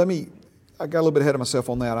 I got a little bit ahead of myself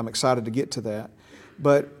on that. I'm excited to get to that.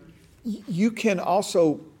 But you can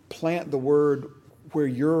also plant the Word where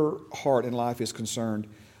your heart and life is concerned,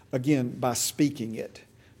 again, by speaking it,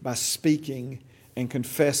 by speaking and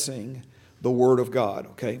confessing the Word of God,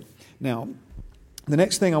 okay? Now, the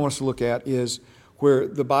next thing I want us to look at is where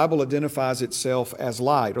the Bible identifies itself as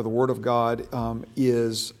light, or the Word of God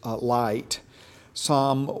is light.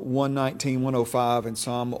 Psalm 119, 105, and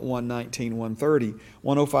Psalm 119, 130.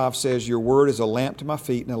 105 says, "Your word is a lamp to my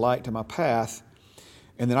feet and a light to my path."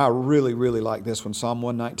 And then I really, really like this one, Psalm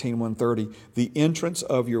 119, 130. "The entrance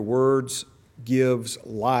of your words gives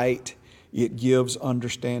light. It gives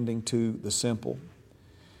understanding to the simple."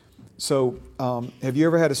 So have you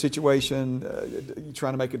ever had a situation, you're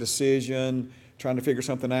trying to make a decision, trying to figure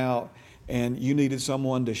something out, and you needed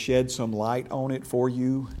someone to shed some light on it for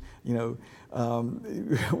you?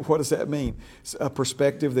 What does that mean? A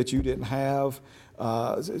perspective that you didn't have,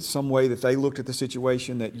 some way that they looked at the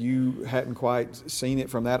situation that you hadn't quite seen it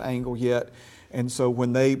from that angle yet. And so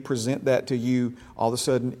when they present that to you, all of a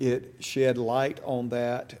sudden it shed light on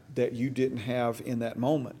that you didn't have in that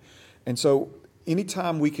moment. And so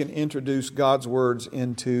anytime we can introduce God's words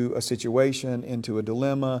into a situation, into a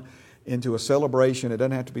dilemma, into a celebration, it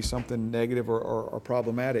doesn't have to be something negative or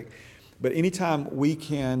problematic, but anytime we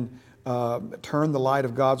can turn the light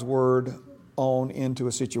of God's Word on into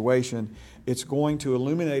a situation, it's going to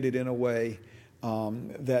illuminate it in a way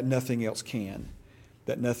that nothing else can.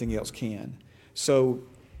 So,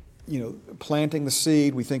 planting the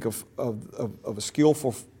seed, we think of a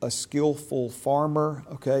skillful farmer,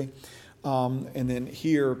 okay? And then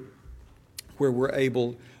here, where we're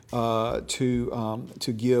able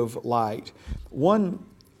to give light. One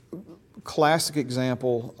classic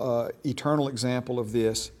example, eternal example of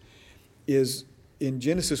this is in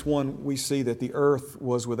Genesis 1. We see that the earth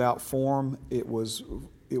was without form. It was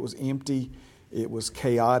empty. It was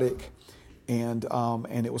chaotic, and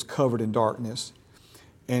it was covered in darkness.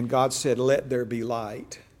 And God said, "Let there be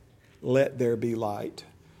light. Let there be light."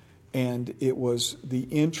 And it was the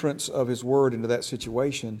entrance of His Word into that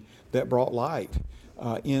situation that brought light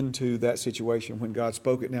into that situation when God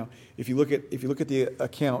spoke it. Now, if you look at the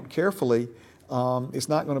account carefully, it's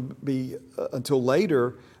not going to be until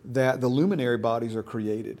later that the luminary bodies are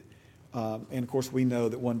created. And of course, we know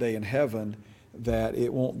that one day in heaven that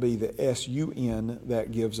it won't be the sun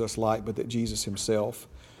that gives us light, but that Jesus Himself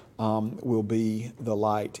will be the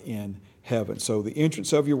light in heaven. So the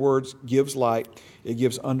entrance of your words gives light. It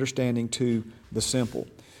gives understanding to the simple.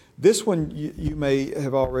 This one you may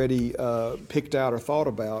have already picked out or thought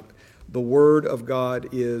about. The Word of God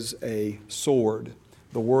is a sword.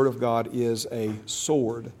 The Word of God is a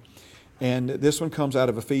sword. And this one comes out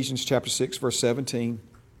of Ephesians chapter 6, verse 17.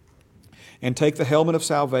 "And take the helmet of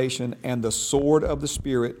salvation and the sword of the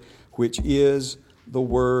Spirit, which is the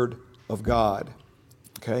Word of God."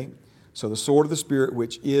 Okay? So the sword of the Spirit,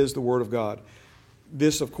 which is the Word of God.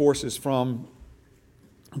 This, of course, is from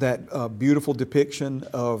that beautiful depiction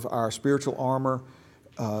of our spiritual armor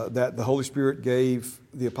that the Holy Spirit gave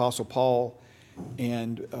the Apostle Paul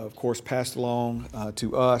and, of course, passed along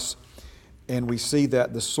to us. And we see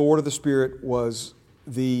that the sword of the Spirit was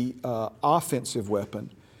the offensive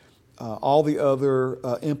weapon. All the other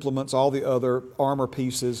implements, all the other armor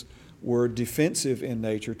pieces were defensive in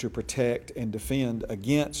nature to protect and defend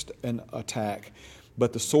against an attack.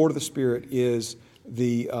 But the sword of the Spirit is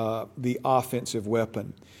the offensive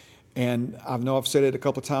weapon. And I know I've said it a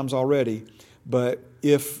couple of times already, but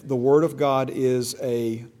if the Word of God is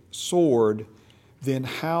a sword, then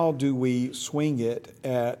how do we swing it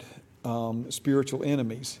at spiritual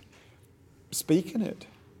enemies? Speaking it.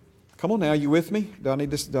 Come on now, you with me? Do I need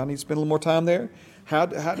to spend a little more time there?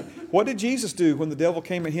 What did Jesus do when the devil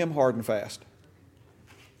came at Him hard and fast?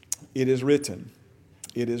 It is written.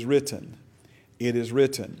 It is written. It is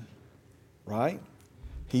written. Right?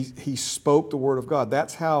 He spoke the Word of God.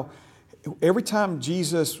 That's how, every time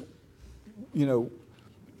Jesus,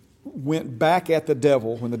 went back at the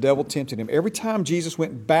devil, when the devil tempted Him, every time Jesus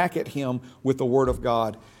went back at Him with the Word of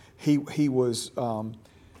God, he was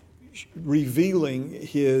revealing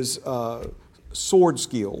His sword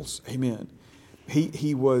skills. Amen.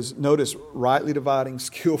 He was, notice, rightly dividing,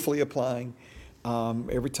 skillfully applying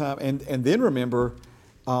every time. And then remember,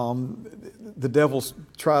 the devil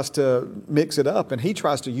tries to mix it up, and he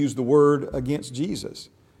tries to use the word against Jesus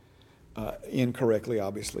incorrectly,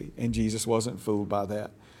 obviously, and Jesus wasn't fooled by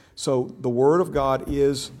that. So the word of God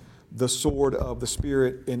is the sword of the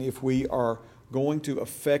Spirit, and if we are going to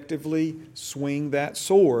effectively swing that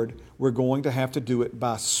sword, we're going to have to do it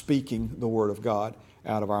by speaking the word of God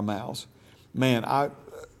out of our mouths. Man, I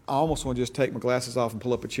almost want to just take my glasses off and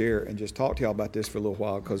pull up a chair and just talk to y'all about this for a little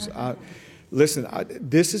while, because this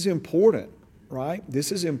is important, right?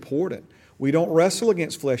 This is important. We don't wrestle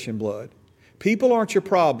against flesh and blood. People aren't your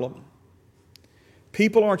problem.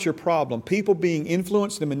 People aren't your problem. People being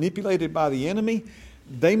influenced and manipulated by the enemy,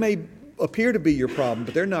 they may appear to be your problem,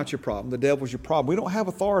 but they're not your problem. The devil's your problem. We don't have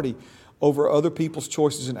authority over other people's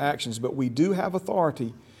choices and actions, but we do have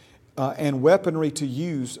authority and weaponry to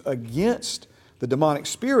use against the demonic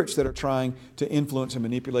spirits that are trying to influence and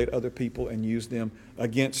manipulate other people and use them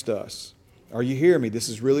against us. Are you hearing me? This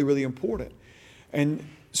is really, really important. And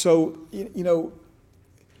so,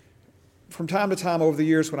 from time to time over the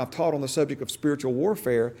years when I've taught on the subject of spiritual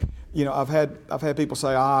warfare, I've had people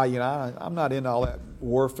say, I'm not into all that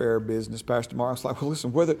warfare business, Pastor Mark. It's like, well,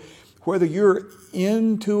 listen, whether you're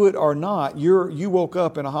into it or not, you woke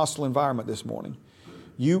up in a hostile environment this morning.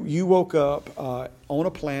 You woke up on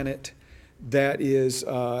a planet that is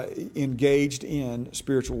engaged in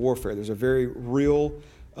spiritual warfare. There's a very real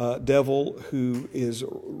devil who is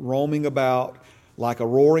roaming about like a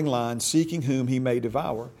roaring lion, seeking whom he may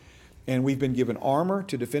devour. And we've been given armor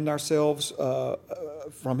to defend ourselves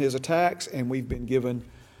from his attacks, and we've been given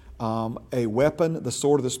a weapon, the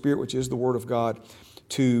sword of the Spirit, which is the Word of God,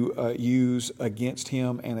 to use against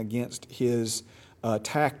him and against his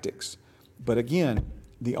tactics. But again,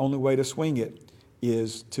 the only way to swing it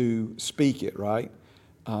is to speak it, right?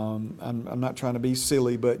 I'm not trying to be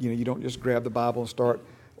silly, but you don't just grab the Bible and start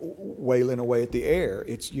wailing away at the air.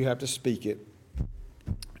 You have to speak it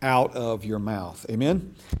out of your mouth.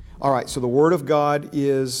 Amen? All right, so the Word of God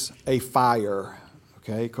is a fire,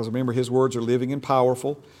 okay? Because remember, His words are living and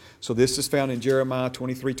powerful. So this is found in Jeremiah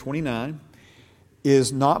 23:29.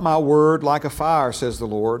 Is not my word like a fire, says the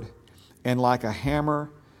Lord, and like a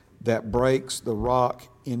hammer that breaks the rock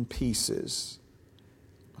in pieces?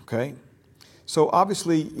 Okay? So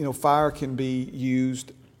obviously, fire can be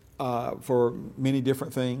used for many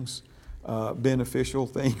different things, beneficial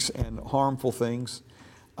things and harmful things.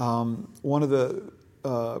 One of the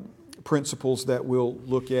principles that we'll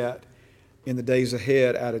look at in the days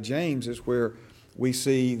ahead out of James is where we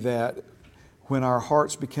see that when our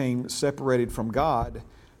hearts became separated from God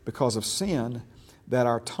because of sin, that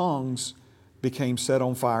our tongues became set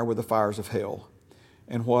on fire with the fires of hell.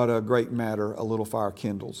 And what a great matter a little fire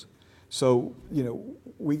kindles. So,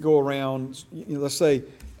 we go around, let's say,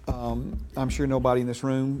 I'm sure nobody in this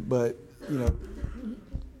room, but,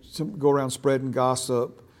 go around spreading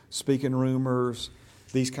gossip, speaking rumors,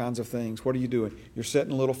 these kinds of things. What are you doing? You're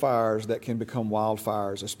setting little fires that can become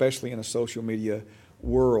wildfires, especially in a social media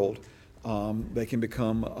world. They can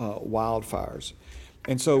become wildfires.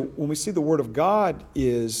 And so when we see the Word of God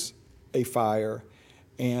is a fire,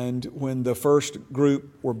 and when the first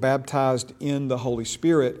group were baptized in the Holy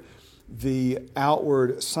Spirit, the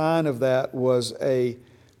outward sign of that was a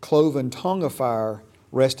cloven tongue of fire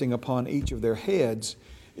resting upon each of their heads.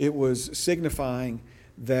 It was signifying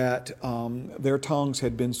that their tongues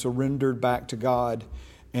had been surrendered back to God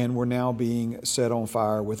and were now being set on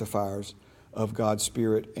fire with the fires of God's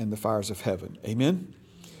Spirit and the fires of heaven. Amen?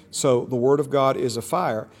 So the Word of God is a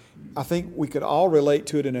fire. I think we could all relate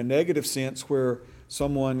to it in a negative sense where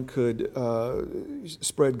someone could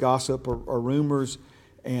spread gossip or rumors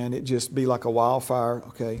and it just be like a wildfire,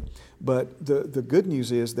 okay? But the good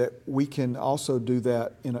news is that we can also do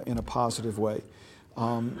that in a positive way.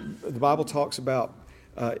 The Bible talks about,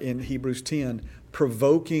 in Hebrews 10,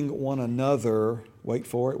 provoking one another, wait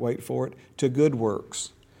for it, to good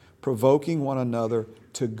works. Provoking one another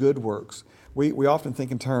to good works. We often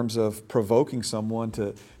think in terms of provoking someone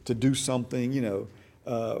to do something,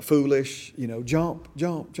 foolish,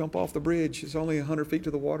 jump off the bridge. It's only 100 feet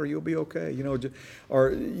to the water. You'll be okay.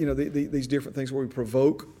 These different things where we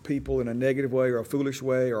provoke people in a negative way or a foolish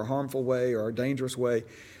way or a harmful way or a dangerous way.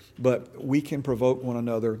 But we can provoke one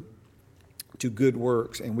another to good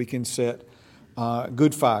works, and we can set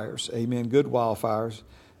good fires, amen, good wildfires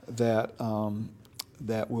that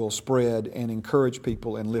will spread and encourage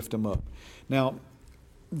people and lift them up. Now,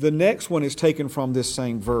 the next one is taken from this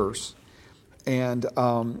same verse, and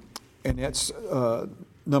that's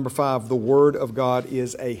number 5. The Word of God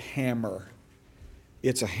is a hammer.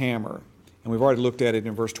 It's a hammer. And we've already looked at it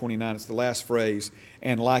in verse 29. It's the last phrase.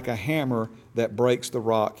 And like a hammer that breaks the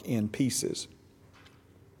rock in pieces.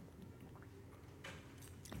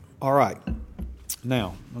 All right.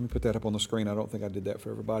 Now, let me put that up on the screen. I don't think I did that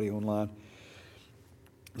for everybody online.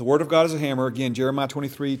 The word of God is a hammer. Again, Jeremiah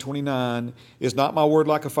 23:29. Is not my word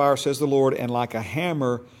like a fire, says the Lord, and like a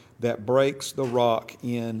hammer that breaks the rock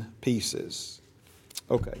in pieces.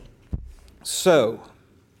 Okay. So,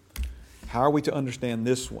 how are we to understand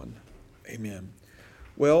this one? Amen.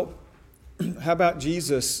 Well, how about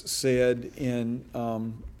Jesus said in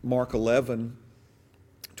Mark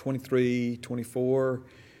 11:23-24,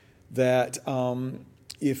 that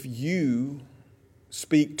if you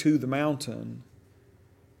speak to the mountain,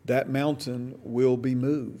 that mountain will be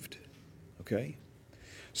moved. Okay?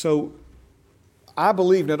 So, I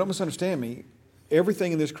believe, now don't misunderstand me,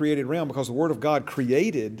 everything in this created realm, because the Word of God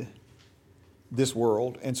created this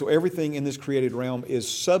world, and so everything in this created realm is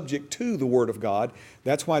subject to the Word of God.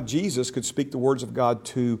 That's why Jesus could speak the words of God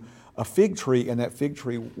to a fig tree, and that fig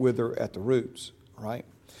tree wither at the roots, right?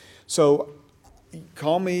 So,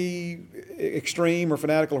 call me extreme or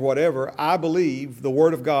fanatical or whatever, I believe the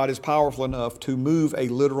Word of God is powerful enough to move a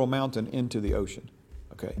literal mountain into the ocean,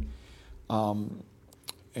 okay?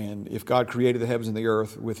 And if God created the heavens and the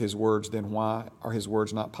earth with His words, then why are His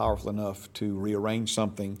words not powerful enough to rearrange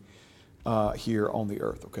something here on the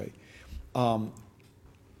earth, okay?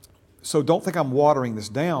 So don't think I'm watering this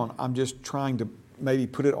down. I'm just trying to maybe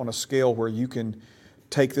put it on a scale where you can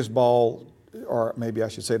take this ball, or maybe I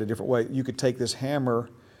should say it a different way. You could take this hammer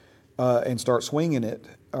and start swinging it,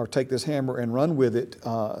 or take this hammer and run with it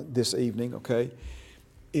this evening, okay?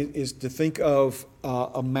 It is to think of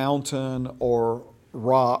a mountain or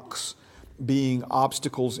rocks being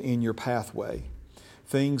obstacles in your pathway.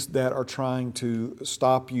 Things that are trying to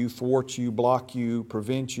stop you, thwart you, block you,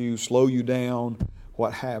 prevent you, slow you down,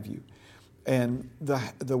 what have you. And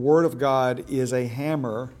the Word of God is a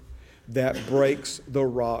hammer that breaks the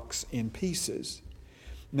rocks in pieces.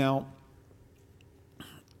 Now,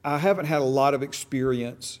 I haven't had a lot of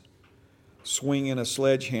experience swinging a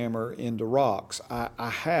sledgehammer into rocks. I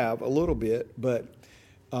have a little bit, but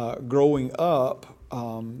growing up,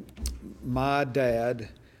 my dad,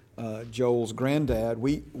 Joel's granddad,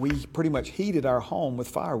 we pretty much heated our home with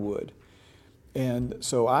firewood. And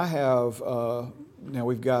so I have, now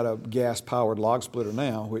we've got a gas-powered log splitter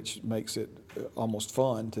now, which makes it almost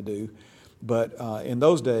fun to do. But in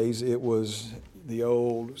those days, it was the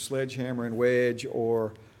old sledgehammer and wedge,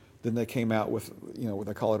 or then they came out with, what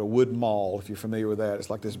they call it, a wood maul, if you're familiar with that.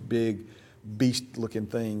 It's like this big beast-looking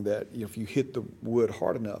thing that if you hit the wood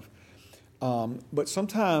hard enough. But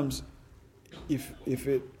sometimes if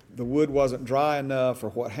the wood wasn't dry enough or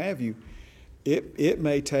what have you, it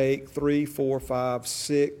may take 3, 4, 5,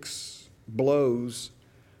 6 blows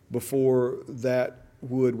before that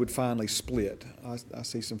wood would finally split. I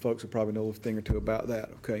see some folks who probably know a thing or two about that,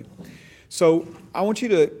 okay? So I want you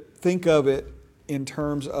to think of it in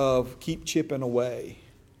terms of keep chipping away.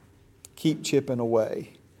 Keep chipping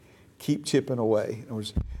away. Keep chipping away. In other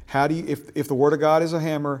words, how do you, if the Word of God is a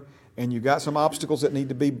hammer and you've got some obstacles that need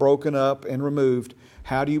to be broken up and removed,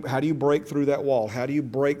 how do you break through that wall? How do you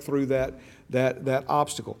break through that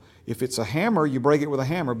obstacle? If it's a hammer, you break it with a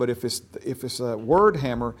hammer, but if it's a word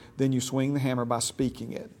hammer, then you swing the hammer by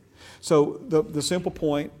speaking it. So the simple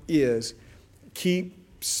point is keep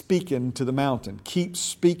speaking to the mountain. Keep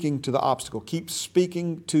speaking to the obstacle. Keep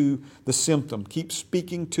speaking to the symptom. Keep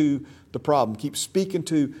speaking to the problem. Keep speaking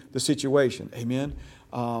to the situation. Amen?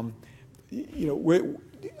 I don't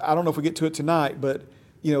know if we get to it tonight, but,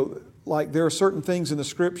 like there are certain things in the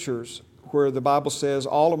Scriptures where the Bible says,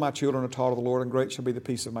 all of my children are taught of the Lord, and great shall be the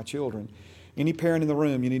peace of my children. Any parent in the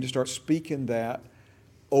room, you need to start speaking that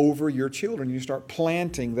over your children. You start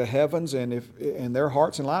planting the heavens and their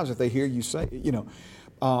hearts and lives if they hear you say,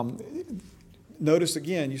 notice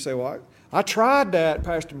again, you say, well, I tried that,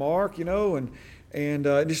 Pastor Mark, and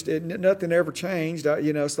nothing ever changed.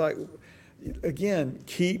 It's like, again,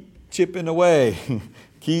 keep chipping away.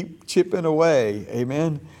 Keep chipping away.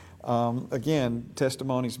 Amen. Again,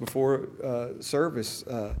 testimonies before service,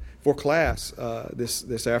 for class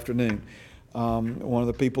this afternoon. One of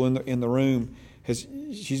the people in the room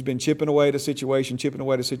she's been chipping away at a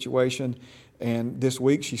situation, and this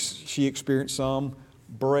week she experienced some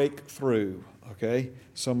breakthrough. Okay,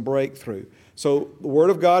 some breakthrough. So the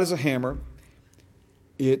Word of God is a hammer.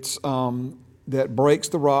 It's that breaks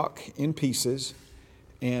the rock in pieces,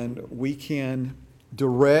 and we can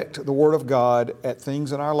direct the Word of God at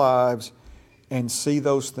things in our lives and see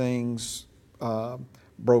those things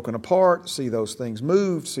broken apart, see those things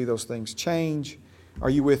moved, see those things change. Are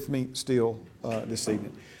you with me still this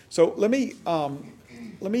evening? So let me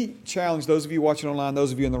challenge those of you watching online,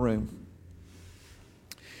 those of you in the room.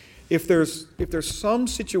 if there's some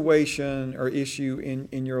situation or issue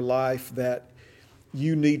in your life that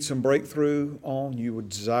you need some breakthrough on, you would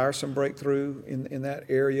desire some breakthrough in that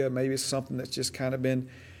area, maybe it's something that's just kind of been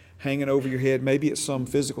hanging over your head, maybe it's some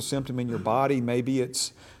physical symptom in your body, maybe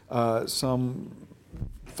it's some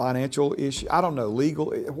financial issue, I don't know,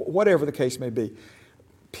 legal, whatever the case may be.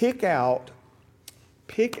 Pick out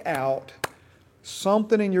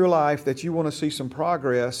something in your life that you want to see some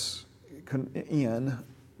progress in,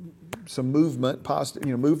 some movement, positive,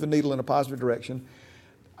 move the needle in a positive direction.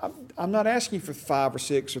 I'm not asking you for 5 or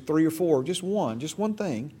 6 or 3 or 4, just one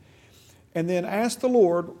thing. And then ask the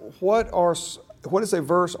Lord, what is a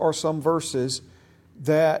verse or some verses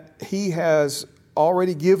that He has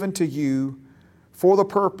already given to you for the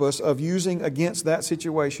purpose of using against that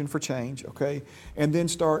situation for change, okay? And then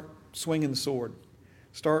start swinging the sword.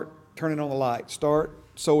 Start turning on the light. Start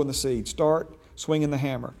sowing the seed. Start swinging the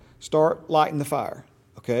hammer. Start lighting the fire,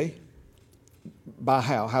 okay? By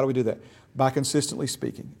how? How do we do that? By consistently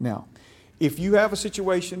speaking. Now, if you have a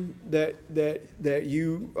situation that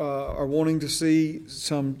you are wanting to see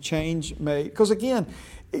some change made, because again,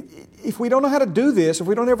 if we don't know how to do this, if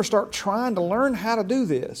we don't ever start trying to learn how to do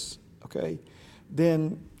this, okay,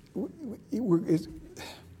 then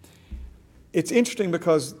it's interesting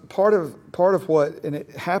because part of what, and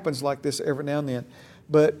it happens like this every now and then,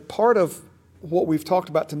 but part of what we've talked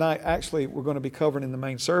about tonight, actually we're going to be covering in the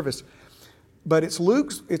main service, but it's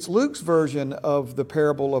Luke's version of the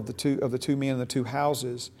parable of the two men and the 2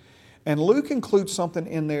 houses, and Luke includes something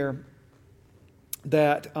in there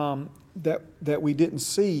that we didn't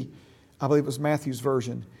see. I believe it was Matthew's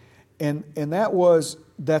version, and that was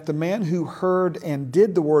that the man who heard and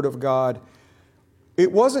did the word of God,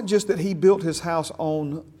 it wasn't just that he built his house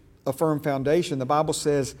on a firm foundation. The Bible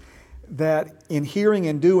says that in hearing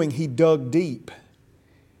and doing, he dug deep.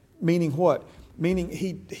 Meaning what? Meaning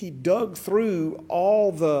he dug through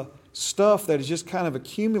all the stuff that is just kind of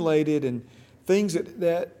accumulated and things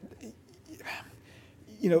that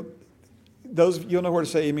those, you'll know where to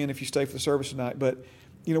say amen if you stay for the service tonight, but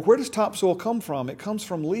where does topsoil come from? It comes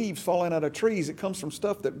from leaves falling out of trees. It comes from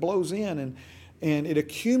stuff that blows in and it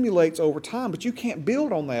accumulates over time, but you can't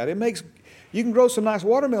build on that. You can grow some nice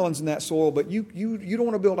watermelons in that soil, but you don't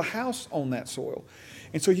want to build a house on that soil.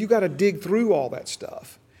 And so you got to dig through all that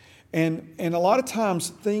stuff. And a lot of times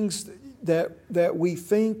things that we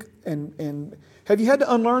think and have you had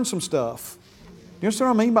to unlearn some stuff? You understand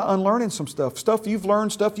what I mean by unlearning some stuff? Stuff you've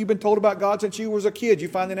learned, stuff you've been told about God since you was a kid. You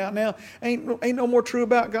find it out now. Ain't no more true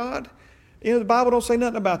about God. The Bible don't say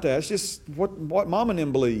nothing about that. It's just what mom and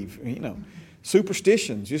them believe.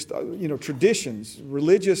 Superstitions, just traditions,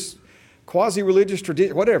 religious, quasi-religious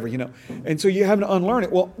tradition, whatever. And so you have to unlearn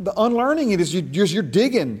it. Well, the unlearning it is you're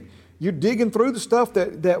digging. You're digging through the stuff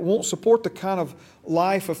that won't support the kind of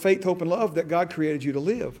life of faith, hope, and love that God created you to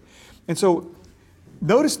live. And so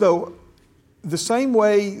notice though, the same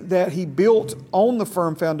way that he built on the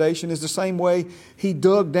firm foundation is the same way he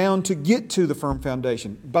dug down to get to the firm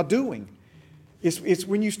foundation, by doing. It's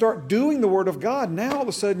when you start doing the Word of God, now all of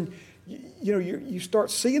a sudden, you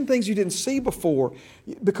start seeing things you didn't see before,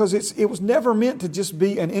 because it was never meant to just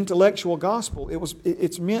be an intellectual gospel.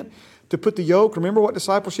 It's meant to put the yoke. Remember what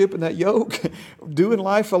discipleship and that yoke, doing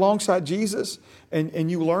life alongside Jesus,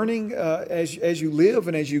 and you learning as you live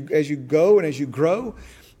and as you go and as you grow.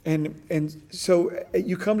 And so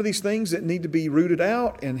you come to these things that need to be rooted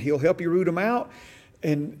out, and He'll help you root them out.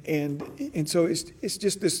 And so it's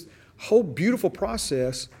just this whole beautiful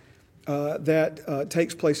process that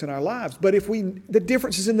takes place in our lives. But the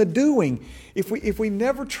difference is in the doing. If we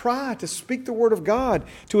never try to speak the Word of God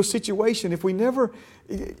to a situation,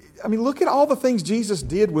 look at all the things Jesus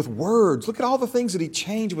did with words. Look at all the things that He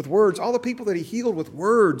changed with words. All the people that He healed with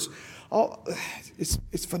words.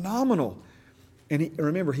 It's phenomenal. And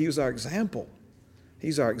remember, He was our example.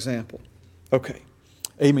 He's our example. Okay.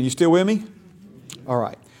 Amen. You still with me? All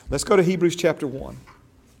right. Let's go to Hebrews chapter 1.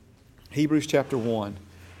 Hebrews chapter 1.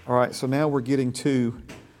 All right. So now we're getting to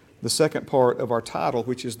the second part of our title,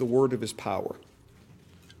 which is the word of His power.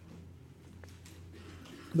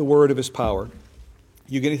 The word of His power.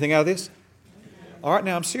 You get anything out of this? All right.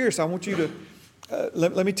 Now I'm serious. I want you to,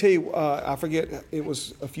 let me tell you, I forget, it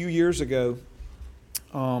was a few years ago,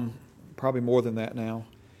 probably more than that now.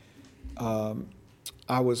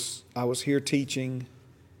 I was here teaching,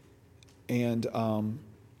 and the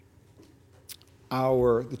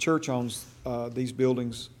church owns these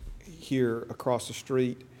buildings here across the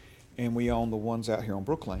street, and we own the ones out here on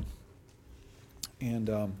Brook Lane. And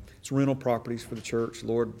it's rental properties for the church. The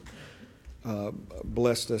Lord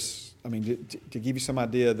blessed us. I mean, to give you some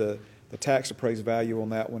idea, the tax appraised value on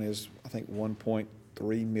that one is, I think, $1.3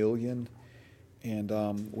 $3 million, and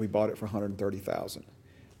we bought it for $130,000.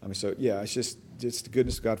 I mean, so yeah, it's just the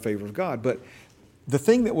goodness of God, favor of God. But the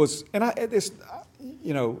thing that was, and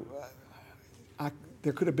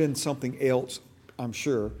there could have been something else, I'm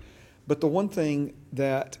sure. But the one thing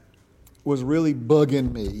that was really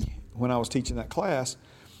bugging me when I was teaching that class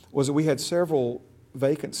was that we had several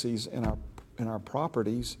vacancies in our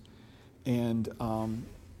properties, and I'm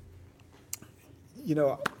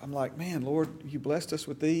like, man, Lord, you blessed us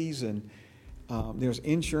with these, and there's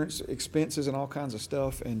insurance expenses and all kinds of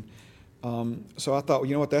stuff, and so I thought,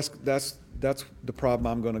 you know what, that's the problem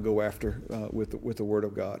I'm going to go after with the Word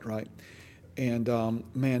of God, right? And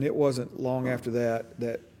man, it wasn't long after that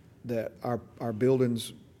our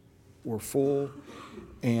buildings were full,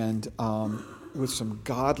 and with some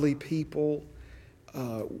godly people,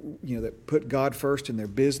 that put God first in their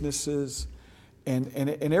businesses, and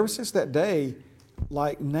ever since that day,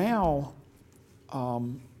 like now,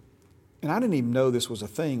 and I didn't even know this was a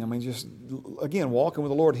thing. I mean, just again, walking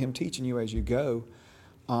with the Lord, Him teaching you as you go.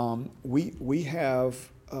 We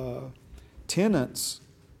have tenants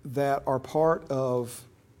that are part of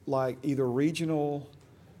like either regional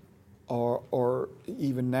or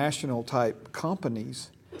even national type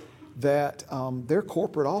companies that their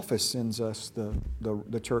corporate office sends us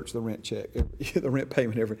the church, the rent check, the rent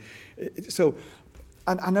payment every. So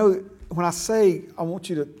I know when I say I want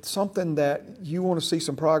you to, something that you want to see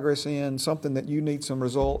some progress in, something that you need some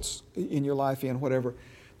results in your life in, whatever,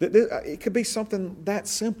 it could be something that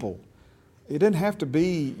simple. It doesn't have to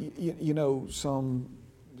be, some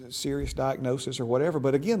serious diagnosis or whatever.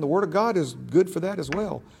 But again, the Word of God is good for that as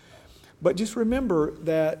well. But just remember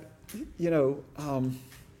that,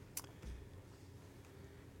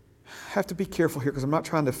 have to be careful here because I'm not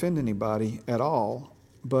trying to offend anybody at all,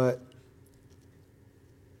 but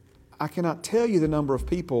I cannot tell you the number of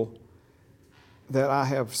people that I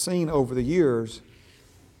have seen over the years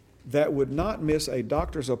that would not miss a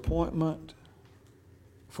doctor's appointment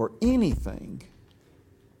for anything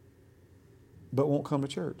but won't come to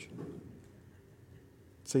church.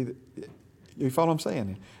 See, you follow what I'm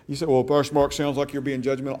saying? You say, well, Pastor Mark, sounds like you're being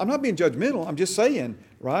judgmental. I'm not being judgmental. I'm just saying,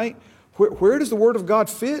 right? Where does the Word of God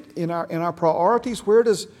fit in our priorities? Where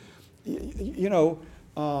does, there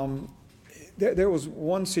was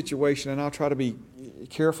one situation, and I'll try to be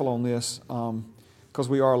careful on this because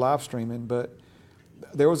we are live streaming, but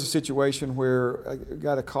there was a situation where I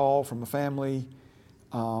got a call from a family,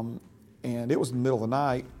 and it was in the middle of the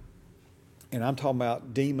night, and I'm talking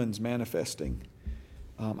about demons manifesting.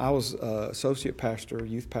 I was associate pastor,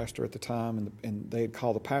 youth pastor at the time, and they had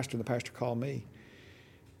called the pastor, and the pastor called me.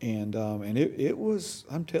 And it was,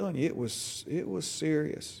 I'm telling you, it was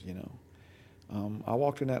serious, I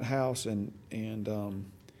walked in that house, and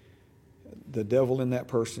the devil in that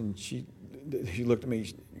person, she looked at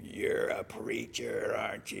me, you're a preacher,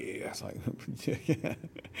 aren't you? I was like,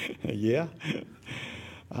 yeah.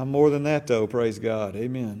 I'm more than that, though, praise God,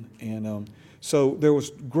 amen. And so there was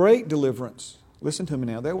great deliverance. Listen to me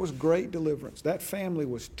now. There was great deliverance. That family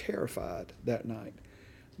was terrified that night.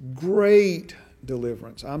 Great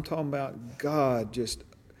deliverance. I'm talking about God just,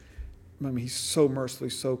 He's so merciful,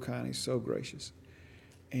 He's so kind, He's so gracious.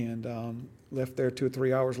 And left there 2 or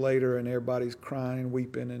 3 hours later, and everybody's crying and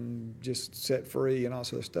weeping and just set free and all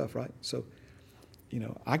sort of stuff, right? So,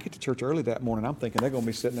 I get to church early that morning. I'm thinking they're going to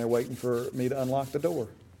be sitting there waiting for me to unlock the door.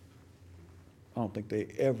 I don't think they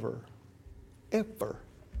ever.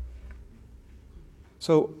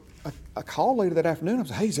 So I called later that afternoon. I was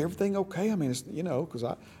like, hey, is everything okay? I mean, it's, because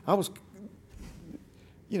I was,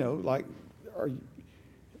 like,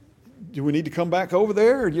 do we need to come back over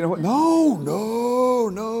there? Or,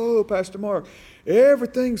 No, Pastor Mark.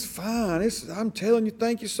 Everything's fine. I'm telling you,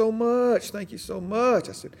 thank you so much. Thank you so much.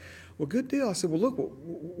 I said, well, good deal. I said, well, look,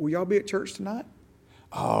 will y'all be at church tonight?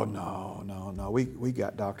 Oh, no. We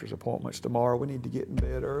got doctor's appointments tomorrow. We need to get in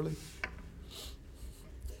bed early.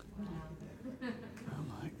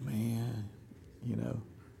 I'm like, man,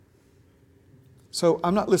 So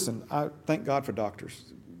I thank God for doctors.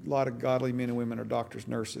 A lot of godly men and women are doctors,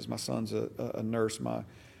 nurses. My son's a nurse. My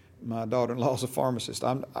daughter-in-law's a pharmacist.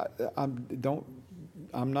 I'm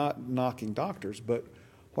not knocking doctors, but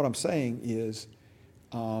what I'm saying is,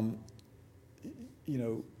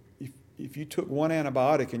 if you took one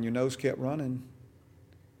antibiotic and your nose kept running,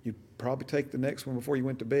 you'd probably take the next one before you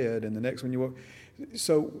went to bed, and the next one you woke.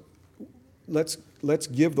 So let's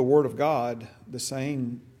give the Word of God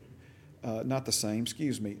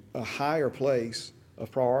a higher place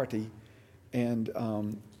of priority, and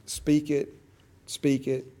speak it.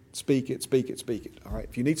 All right.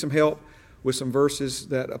 If you need some help with some verses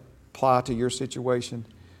that apply to your situation,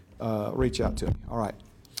 reach out to me. All right.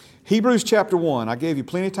 Hebrews chapter 1. I gave you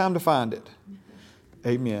plenty of time to find it.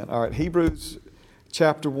 Amen. All right. Hebrews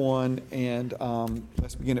chapter 1, and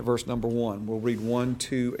let's begin at verse number 1. We'll read 1,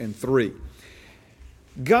 2, and 3.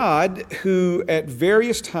 God, who at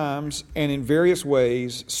various times and in various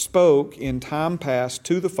ways spoke in time past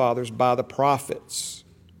to the fathers by the prophets,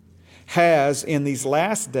 has in these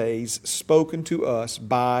last days spoken to us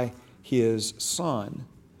by His Son,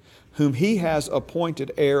 whom He has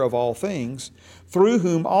appointed heir of all things, through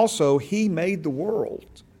whom also He made the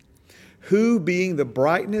world, who being the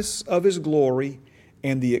brightness of His glory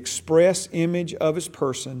and the express image of His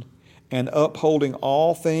person, and upholding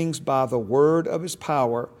all things by the word of His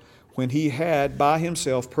power, when He had by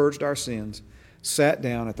Himself purged our sins, sat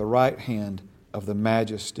down at the right hand of the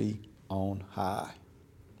Majesty on high.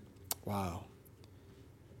 Wow.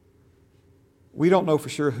 We don't know for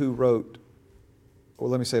sure who wrote, or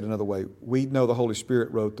let me say it another way. We know the Holy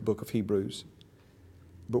Spirit wrote the book of Hebrews,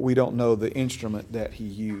 but we don't know the instrument that He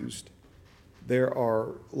used. There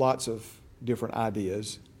are lots of different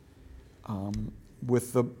ideas,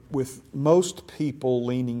 with most people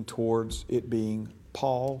leaning towards it being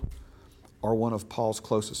Paul or one of Paul's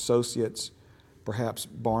close associates, perhaps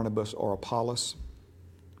Barnabas or Apollos.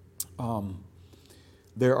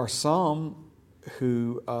 There are some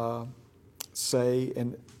who say,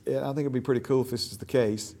 and I think it'd be pretty cool if this is the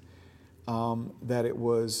case, that it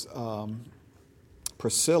was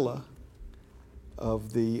Priscilla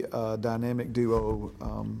of the dynamic duo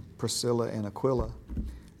Priscilla and Aquila,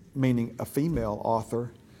 meaning a female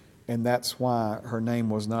author, and that's why her name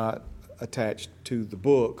was not attached to the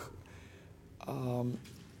book. Don't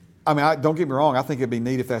get me wrong, I think it'd be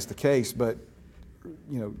neat if that's the case, but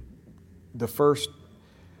the first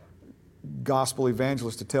gospel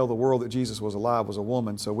evangelist to tell the world that Jesus was alive was a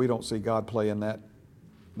woman, so we don't see God playing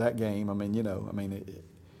that game.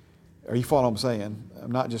 Are you following what I'm saying?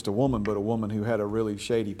 Not just a woman, but a woman who had a really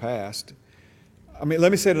shady past.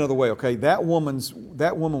 Let me say it another way, okay? That woman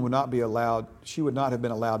would not be allowed, she would not have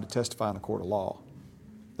been allowed to testify in a court of law.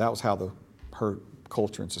 That was how her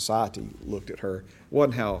culture and society looked at her. It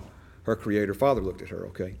wasn't how her Creator Father looked at her,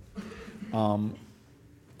 okay?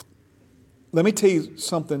 Let me tell you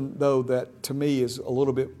something, though, that to me is a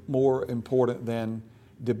little bit more important than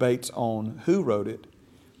debates on who wrote it.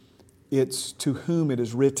 It's to whom it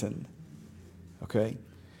is written, okay?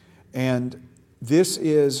 And this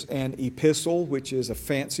is an epistle, which is a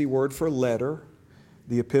fancy word for letter.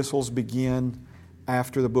 The epistles begin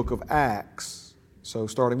after the book of Acts, so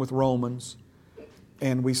starting with Romans.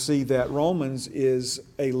 And we see that Romans is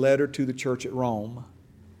a letter to the church at Rome.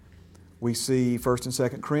 We see 1st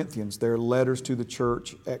and 2nd Corinthians. They're letters to the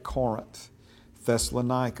church at Corinth,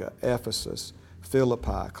 Thessalonica, Ephesus,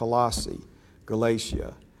 Philippi, Colossae,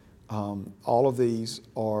 Galatia. All of these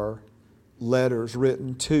are letters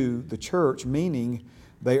written to the church, meaning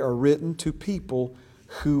they are written to people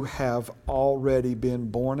who have already been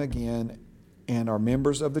born again and are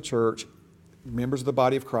members of the church, members of the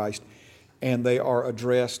body of Christ, and they are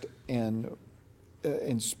addressed and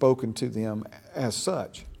spoken to them as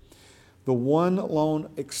such. The one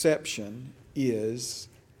lone exception is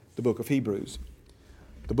the book of Hebrews.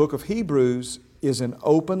 The book of Hebrews is an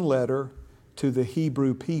open letter to the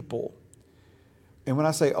Hebrew people. And when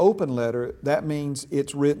I say open letter, that means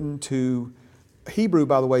it's written to, Hebrew,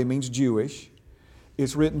 by the way, means Jewish.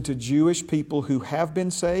 It's written to Jewish people who have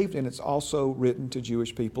been saved, and it's also written to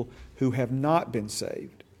Jewish people who have not been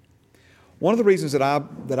saved. One of the reasons that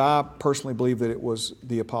I personally believe that it was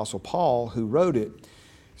the Apostle Paul who wrote it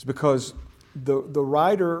is because the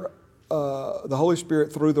writer, the Holy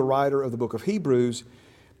Spirit through the writer of the book of Hebrews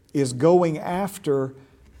is going after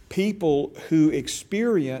people who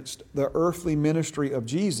experienced the earthly ministry of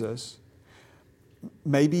Jesus.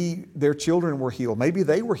 Maybe their children were healed. Maybe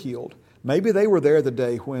they were healed. Maybe they were there the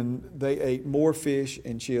day when they ate more fish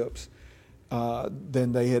and chips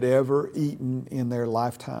than they had ever eaten in their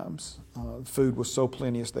lifetimes. Food was so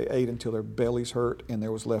plenteous they ate until their bellies hurt and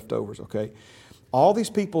there was leftovers, okay? All these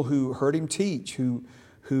people who heard Him teach, who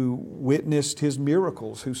witnessed His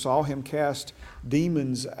miracles, who saw Him cast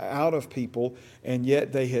demons out of people, and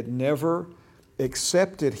yet they had never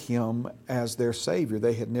accepted Him as their Savior.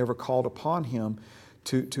 They had never called upon Him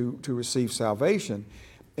to receive salvation.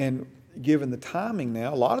 And given the timing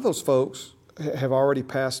now, a lot of those folks have already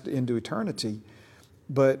passed into eternity.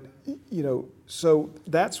 But, so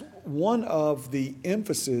that's one of the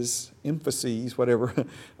emphases, whatever,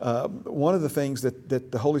 one of the things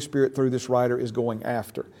that the Holy Spirit through this writer is going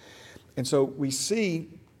after. And so we see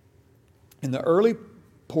in the early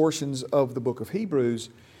portions of the book of Hebrews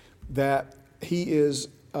that he is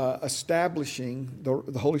establishing,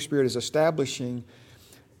 the Holy Spirit is establishing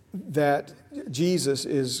that Jesus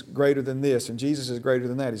is greater than this, and Jesus is greater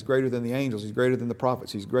than that. He's greater than the angels. He's greater than the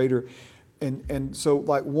prophets. He's greater. And so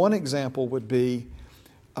like one example would be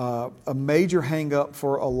a major hang-up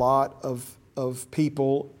for a lot of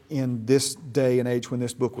people in this day and age when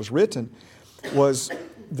this book was written was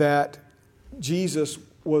that Jesus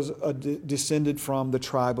was descended from the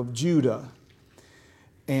tribe of Judah.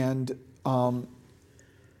 And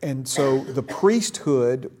so the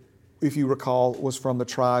priesthood, if you recall, was from the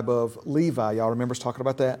tribe of Levi. Y'all remember us talking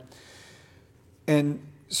about that? And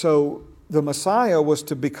so the Messiah was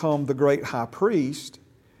to become the great high priest.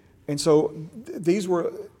 And so these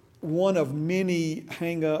were one of many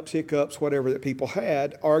hang-ups, hiccups, whatever that people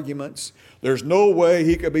had, arguments. There's no way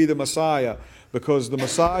he could be the Messiah because the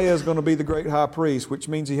Messiah is going to be the great high priest, which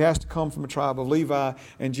means he has to come from the tribe of Levi,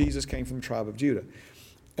 and Jesus came from the tribe of Judah.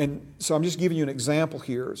 And so I'm just giving you an example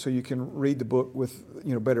here so you can read the book with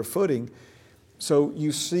better footing. So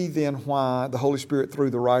you see then why the Holy Spirit,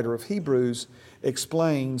 through the writer of Hebrews,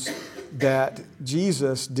 explains that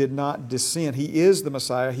Jesus did not descend. He is the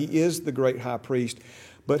Messiah. He is the great high priest,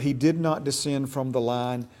 but he did not descend from the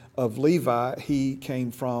line of Levi. He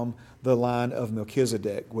came from the line of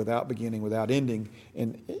Melchizedek, without beginning, without ending.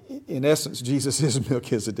 And in essence, Jesus is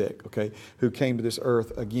Melchizedek, okay, who came to this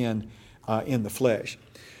earth again in the flesh.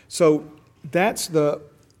 So that's the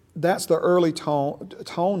early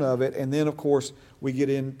tone of it, and then of course we get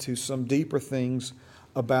into some deeper things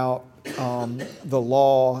about the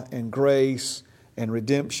law and grace and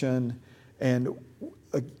redemption, and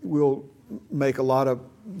we'll make a lot of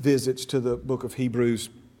visits to the book of Hebrews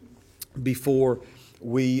before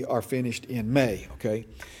we are finished in May. Okay,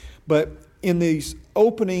 but in these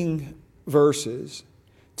opening verses,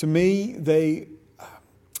 to me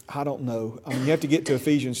I don't know. I mean, you have to get to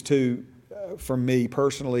Ephesians 2 for me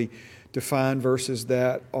personally to find verses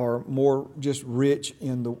that are more just rich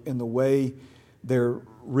in the way they're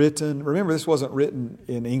written. Remember, this wasn't written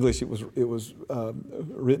in English. It was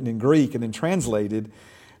written in Greek and then translated.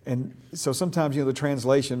 And so sometimes the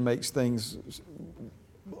translation makes things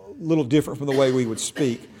a little different from the way we would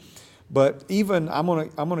speak. But even I'm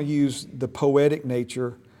gonna use the poetic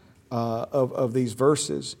nature of these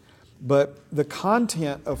verses. But the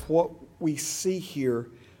content of what we see here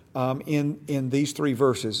in these three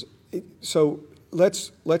verses. So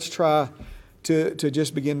let's try to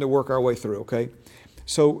just begin to work our way through, okay?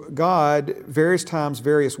 So God, various times,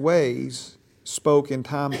 various ways, spoke in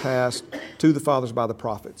time past to the fathers by the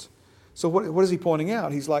prophets. So what is he pointing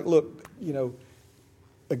out? He's like, look,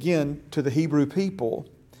 again, to the Hebrew people,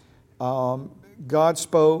 God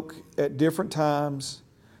spoke at different times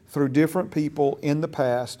through different people in the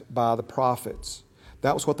past by the prophets.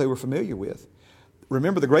 That was what they were familiar with.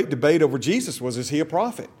 Remember, the great debate over Jesus was, is he a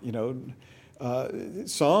prophet?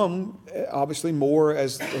 Some, obviously more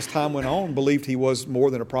as time went on, believed he was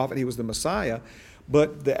more than a prophet. He was the Messiah.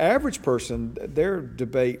 But the average person, their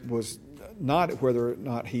debate was not whether or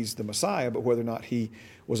not he's the Messiah, but whether or not he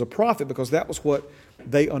was a prophet, because that was what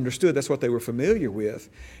they understood. That's what they were familiar with.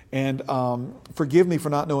 And forgive me for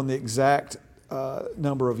not knowing the exact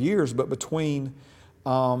number of years, but between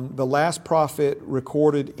the last prophet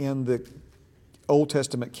recorded in the Old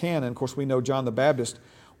Testament canon, of course we know John the Baptist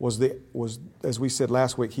was as we said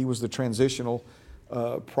last week, he was the transitional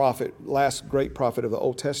prophet, last great prophet of the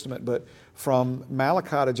Old Testament. But from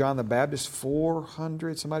Malachi to John the Baptist,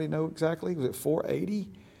 400, somebody know exactly? Was it 480?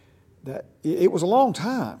 That it was a long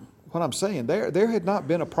time. What I'm saying, there had not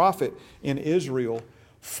been a prophet in Israel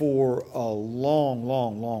for a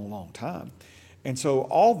long time. And so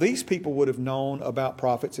all these people would have known about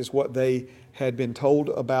prophets is what they had been told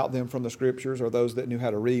about them from the Scriptures, or those that knew how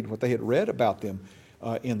to read, what they had read about them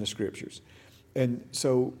in the Scriptures. And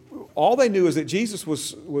so all they knew is that Jesus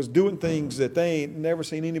was doing things that they ain't never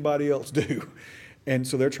seen anybody else do. And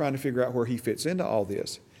so they're trying to figure out where he fits into all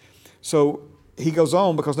this. So he goes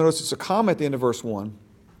on, because notice it's a comma at the end of verse 1.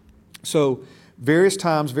 So various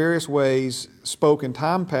times, various ways, spoke in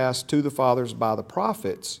time past to the fathers by the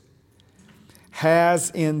prophets, has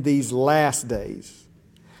in these last days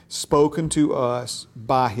spoken to us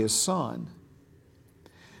by his Son.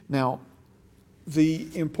 Now, the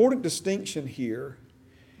important distinction here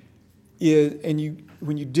is,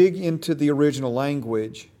 when you dig into the original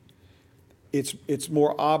language, it's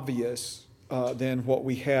more obvious than what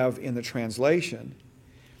we have in the translation.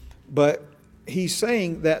 But he's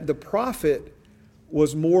saying that the prophet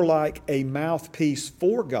was more like a mouthpiece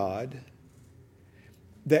for God,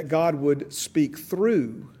 that God would speak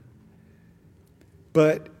through.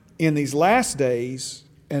 But in these last days,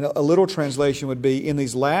 and a little translation would be, in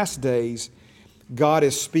these last days, God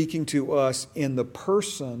is speaking to us in the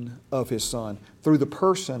person of His Son, through the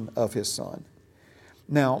person of His Son.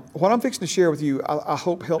 Now, what I'm fixing to share with you, I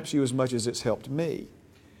hope helps you as much as it's helped me.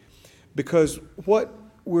 Because what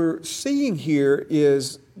we're seeing here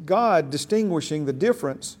is God distinguishing the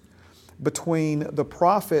difference between the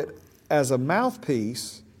prophet as a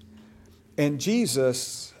mouthpiece and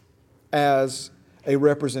Jesus as a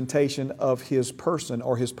representation of His person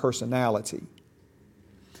or His personality.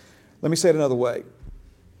 Let me say it another way.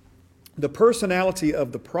 The personality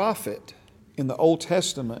of the prophet in the Old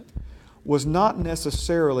Testament was not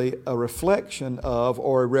necessarily a reflection of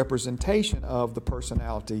or a representation of the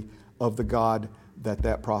personality of the God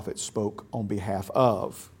that prophet spoke on behalf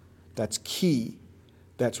of. That's key.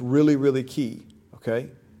 That's really, really key, okay?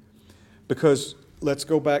 Because let's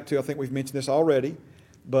go back to, I think we've mentioned this already,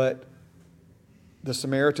 but the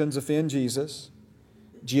Samaritans offend Jesus.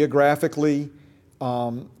 Geographically,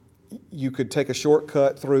 you could take a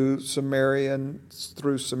shortcut through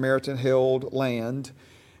Samaritan-held land,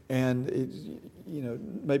 and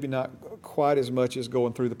maybe not quite as much as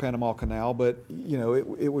going through the Panama Canal, but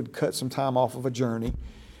it would cut some time off of a journey.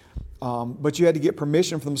 But you had to get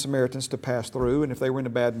permission from the Samaritans to pass through, and if they were in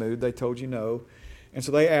a bad mood, they told you no. And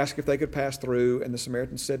so they asked if they could pass through, and the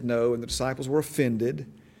Samaritans said no, and the disciples were offended,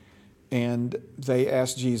 and they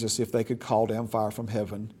asked Jesus if they could call down fire from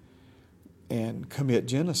heaven and commit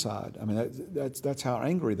genocide. I mean, that's how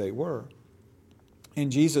angry they were.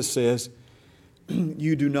 And Jesus says,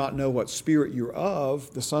 you do not know what spirit you're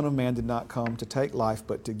of. The Son of Man did not come to take life,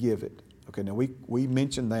 but to give it. Okay, now we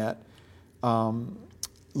mentioned that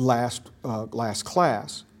last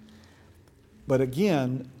class. But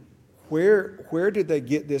again, where did they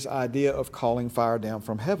get this idea of calling fire down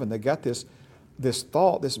from heaven? They got this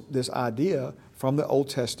thought, this idea from the Old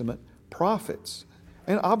Testament prophets.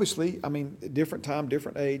 And obviously, I mean, different time,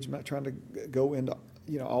 different age. I'm not trying to go into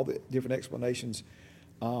all the different explanations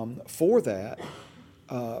for that.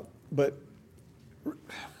 But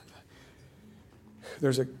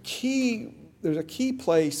there's a key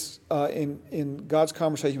place in God's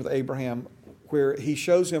conversation with Abraham where He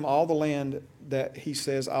shows him all the land that He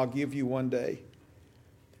says, I'll give you one day.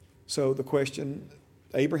 So the question,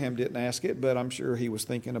 Abraham didn't ask it, but I'm sure he was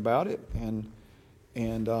thinking about it. And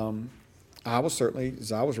I was certainly,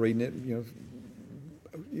 as I was reading it,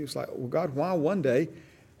 he was like, well, God, why one day?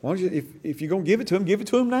 Why don't you, if you're going to give it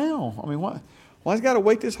to him now. I mean, why's he got to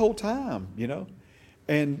wait this whole time,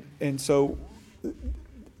 And so,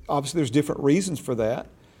 obviously there's different reasons for that.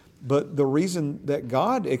 But the reason that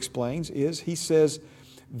God explains is He says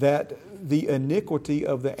that the iniquity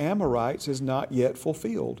of the Amorites is not yet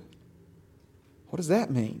fulfilled. What does that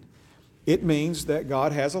mean? It means that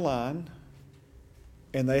God has a line,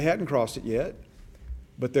 and they hadn't crossed it yet.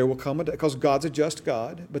 But there will come a day, because God's a just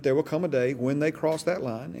God, but there will come a day when they cross that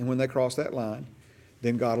line, and when they cross that line,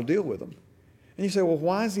 then God will deal with them. And you say, well,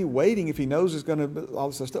 why is He waiting if He knows it's going to be all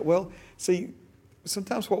this other stuff? Well, see,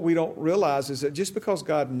 sometimes what we don't realize is that just because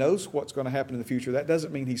God knows what's going to happen in the future, that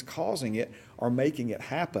doesn't mean He's causing it or making it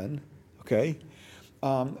happen, okay?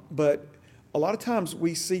 But a lot of times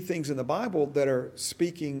we see things in the Bible that are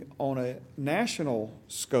speaking on a national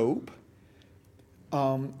scope,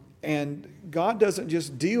 and God doesn't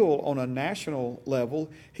just deal on a national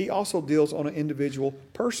level, He also deals on an individual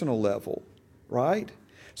personal level, right?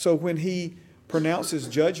 So when He pronounces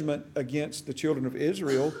judgment against the children of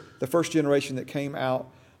Israel, the first generation that came out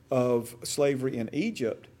of slavery in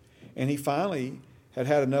Egypt, and He finally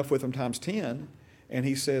had enough with them times 10, and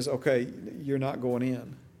He says, okay, you're not going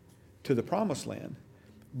in to the promised land.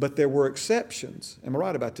 But there were exceptions. Am I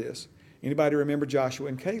right about this? Anybody remember Joshua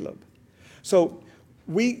and Caleb? So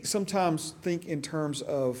we sometimes think in terms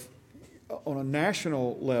of on a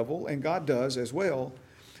national level, and God does as well,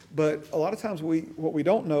 but a lot of times what we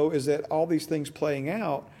don't know is that all these things playing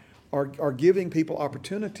out are giving people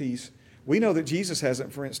opportunities. We know that Jesus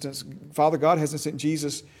hasn't, for instance, Father God hasn't sent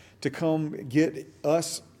Jesus to come get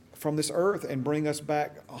us from this earth and bring us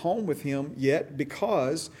back home with Him yet,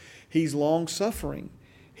 because He's long-suffering.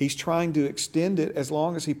 He's trying to extend it as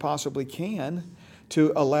long as He possibly can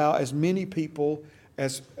to allow as many people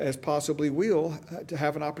as possibly will to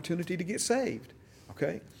have an opportunity to get saved.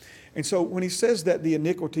 Okay? And so when He says that the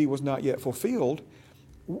iniquity was not yet fulfilled,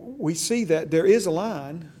 we see that there is a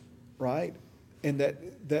line, right? And that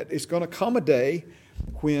it's going to come a day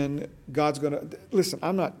when God's going to... Listen,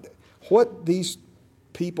 what these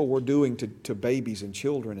people were doing to babies and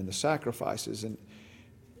children and the sacrifices, and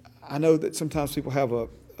I know that sometimes people have a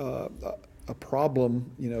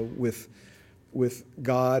problem, with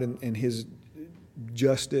God and His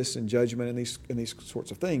justice and judgment and these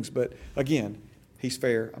sorts of things. But again, He's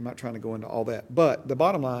fair. I'm not trying to go into all that. But the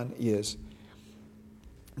bottom line is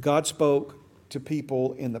God spoke to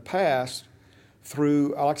people in the past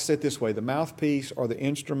through, I like to say it this way, the mouthpiece or the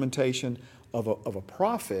instrumentation of a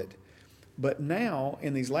prophet. But now,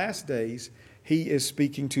 in these last days, He is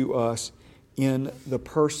speaking to us in the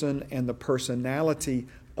person and the personality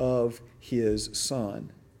of His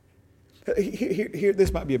Son. Here,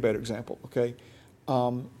 this might be a better example, okay?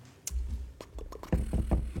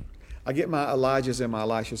 I get my Elijahs and my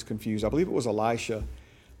Elishas confused. I believe it was Elisha,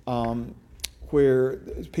 where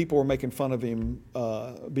people were making fun of him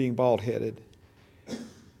being bald-headed,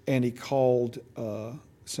 and he called a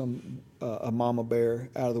mama bear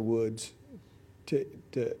out of the woods.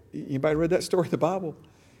 Anybody read that story in the Bible?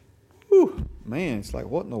 Whew, man, it's like,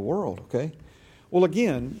 what in the world, okay? Well,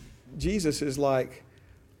 again, Jesus is like,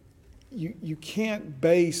 you can't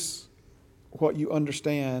base what you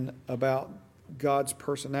understand about God's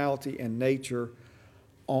personality and nature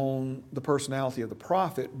on the personality of the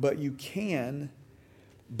prophet, but you can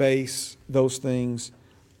base those things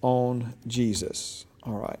on Jesus.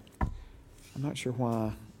 All right. I'm not sure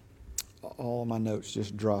why all of my notes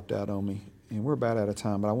just dropped out on me, and we're about out of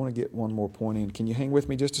time, but I want to get one more point in. Can you hang with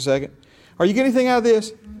me just a second? Are you getting anything out of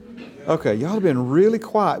this? Okay, y'all have been really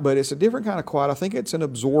quiet, but it's a different kind of quiet. I think it's an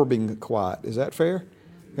absorbing quiet. Is that fair?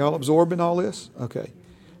 Y'all absorbing all this? Okay.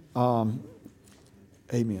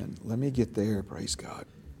 Amen. Let me get there. Praise God.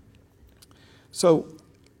 So,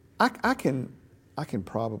 I can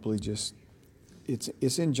probably just.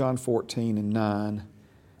 It's in John 14 and 9,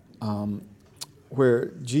 where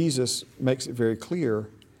Jesus makes it very clear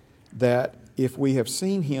that if we have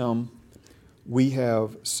seen Him, we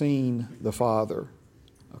have seen the Father.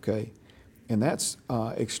 Okay, and that's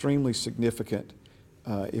extremely significant.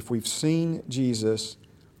 If we've seen Jesus,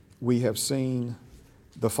 we have seen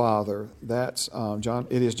the Father. That's John.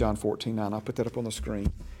 It is John 14:9. I'll put that up on the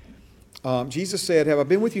screen. Jesus said, "Have I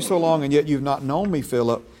been with you so long, and yet you've not known me,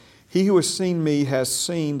 Philip? He who has seen me has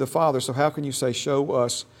seen the Father. So how can you say, 'Show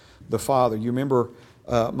us the Father'?" You remember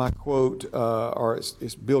my quote, or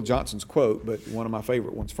it's Bill Johnson's quote, but one of my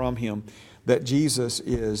favorite ones from him, that Jesus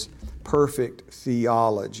is perfect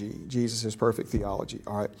theology. Jesus is perfect theology.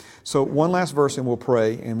 All right. So one last verse and we'll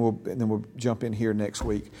pray, and then we'll jump in here next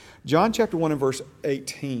week. John chapter 1 and verse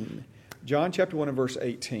 18. John chapter 1 and verse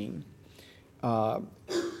 18.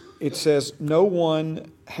 It says, "No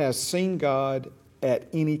one has seen God at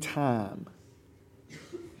any time.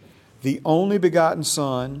 The only begotten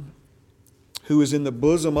Son, who is in the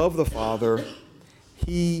bosom of the Father,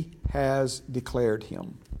 He has declared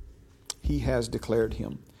Him." He has declared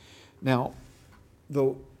Him. Now,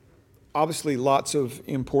 though obviously lots of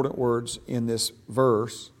important words in this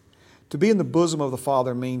verse, to be in the bosom of the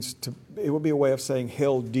Father means it would be a way of saying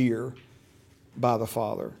held dear by the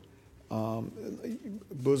Father.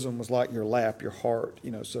 Bosom was like your lap, your heart,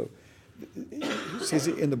 so he's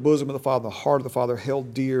in the bosom of the Father, the heart of the Father,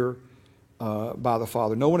 held dear by the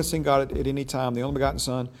Father. No one has seen God at any time. The only begotten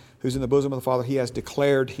Son, who's in the bosom of the Father, He has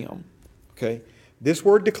declared Him. Okay? This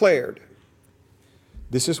word declared,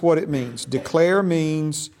 this is what it means. Declare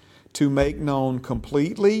means to make known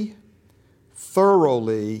completely,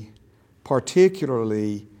 thoroughly,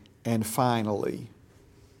 particularly, and finally.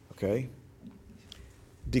 Okay?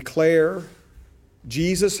 Declare.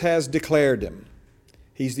 Jesus has declared Him.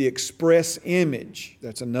 He's the express image.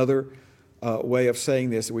 That's another way of saying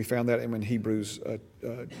this. We found that in Hebrews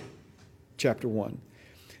chapter 1.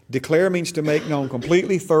 Declare means to make known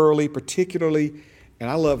completely, thoroughly, particularly, and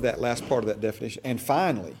I love that last part of that definition, and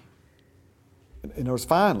finally. And it was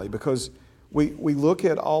finally, because we look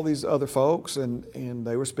at all these other folks, and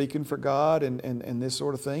they were speaking for God and this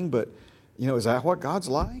sort of thing, but, is that what God's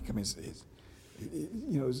like? I mean,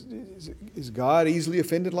 is God easily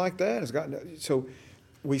offended like that? So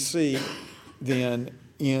we see then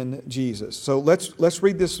in Jesus. So let's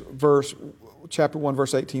read this verse, chapter 1,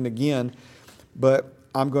 verse 18 again, but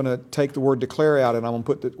I'm going to take the word declare out, and I'm going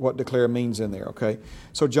to put what declare means in there, okay?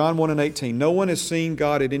 So John 1 and 18, "No one has seen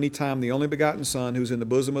God at any time, the only begotten Son, who's in the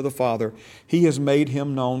bosom of the Father. He has made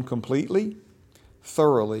Him known completely,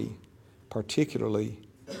 thoroughly, particularly,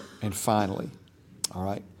 and finally." All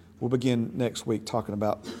right? We'll begin next week talking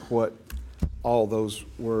about what all those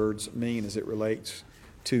words mean as it relates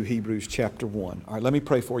to Hebrews chapter 1. All right, let me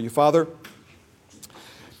pray for you. Father,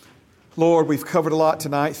 Lord, we've covered a lot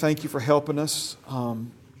tonight. Thank you for helping us.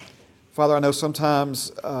 Father, I know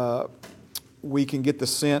sometimes we can get the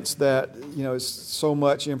sense that, it's so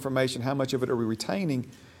much information, how much of it are we retaining?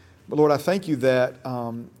 But Lord, I thank you that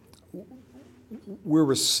we're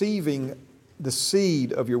receiving the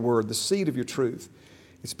seed of your word, the seed of your truth.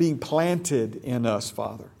 It's being planted in us,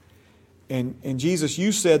 Father. And Jesus,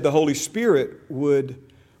 you said the Holy Spirit would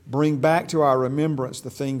bring back to our remembrance the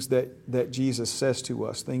things that Jesus says to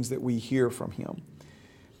us, things that we hear from Him.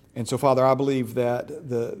 And so, Father, I believe that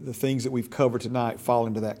the things that we've covered tonight fall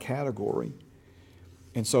into that category.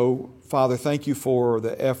 And so, Father, thank you for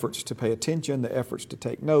the efforts to pay attention, the efforts to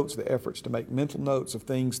take notes, the efforts to make mental notes of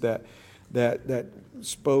things that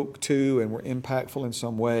spoke to and were impactful in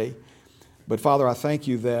some way. But Father, I thank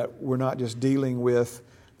you that we're not just dealing with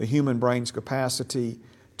the human brain's capacity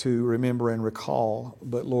to remember and recall,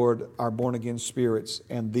 but Lord, our born-again spirits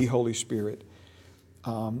and the Holy Spirit,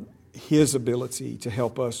 His ability to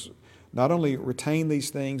help us not only retain these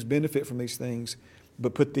things, benefit from these things,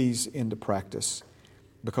 but put these into practice,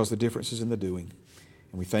 because the difference is in the doing.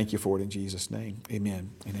 And we thank you for it in Jesus' name. Amen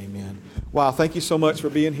and amen. Wow, thank you so much for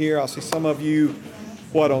being here. I'll see some of you,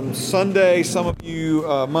 on Sunday, some of you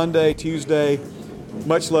Monday, Tuesday.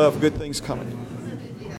 Much love, good things coming.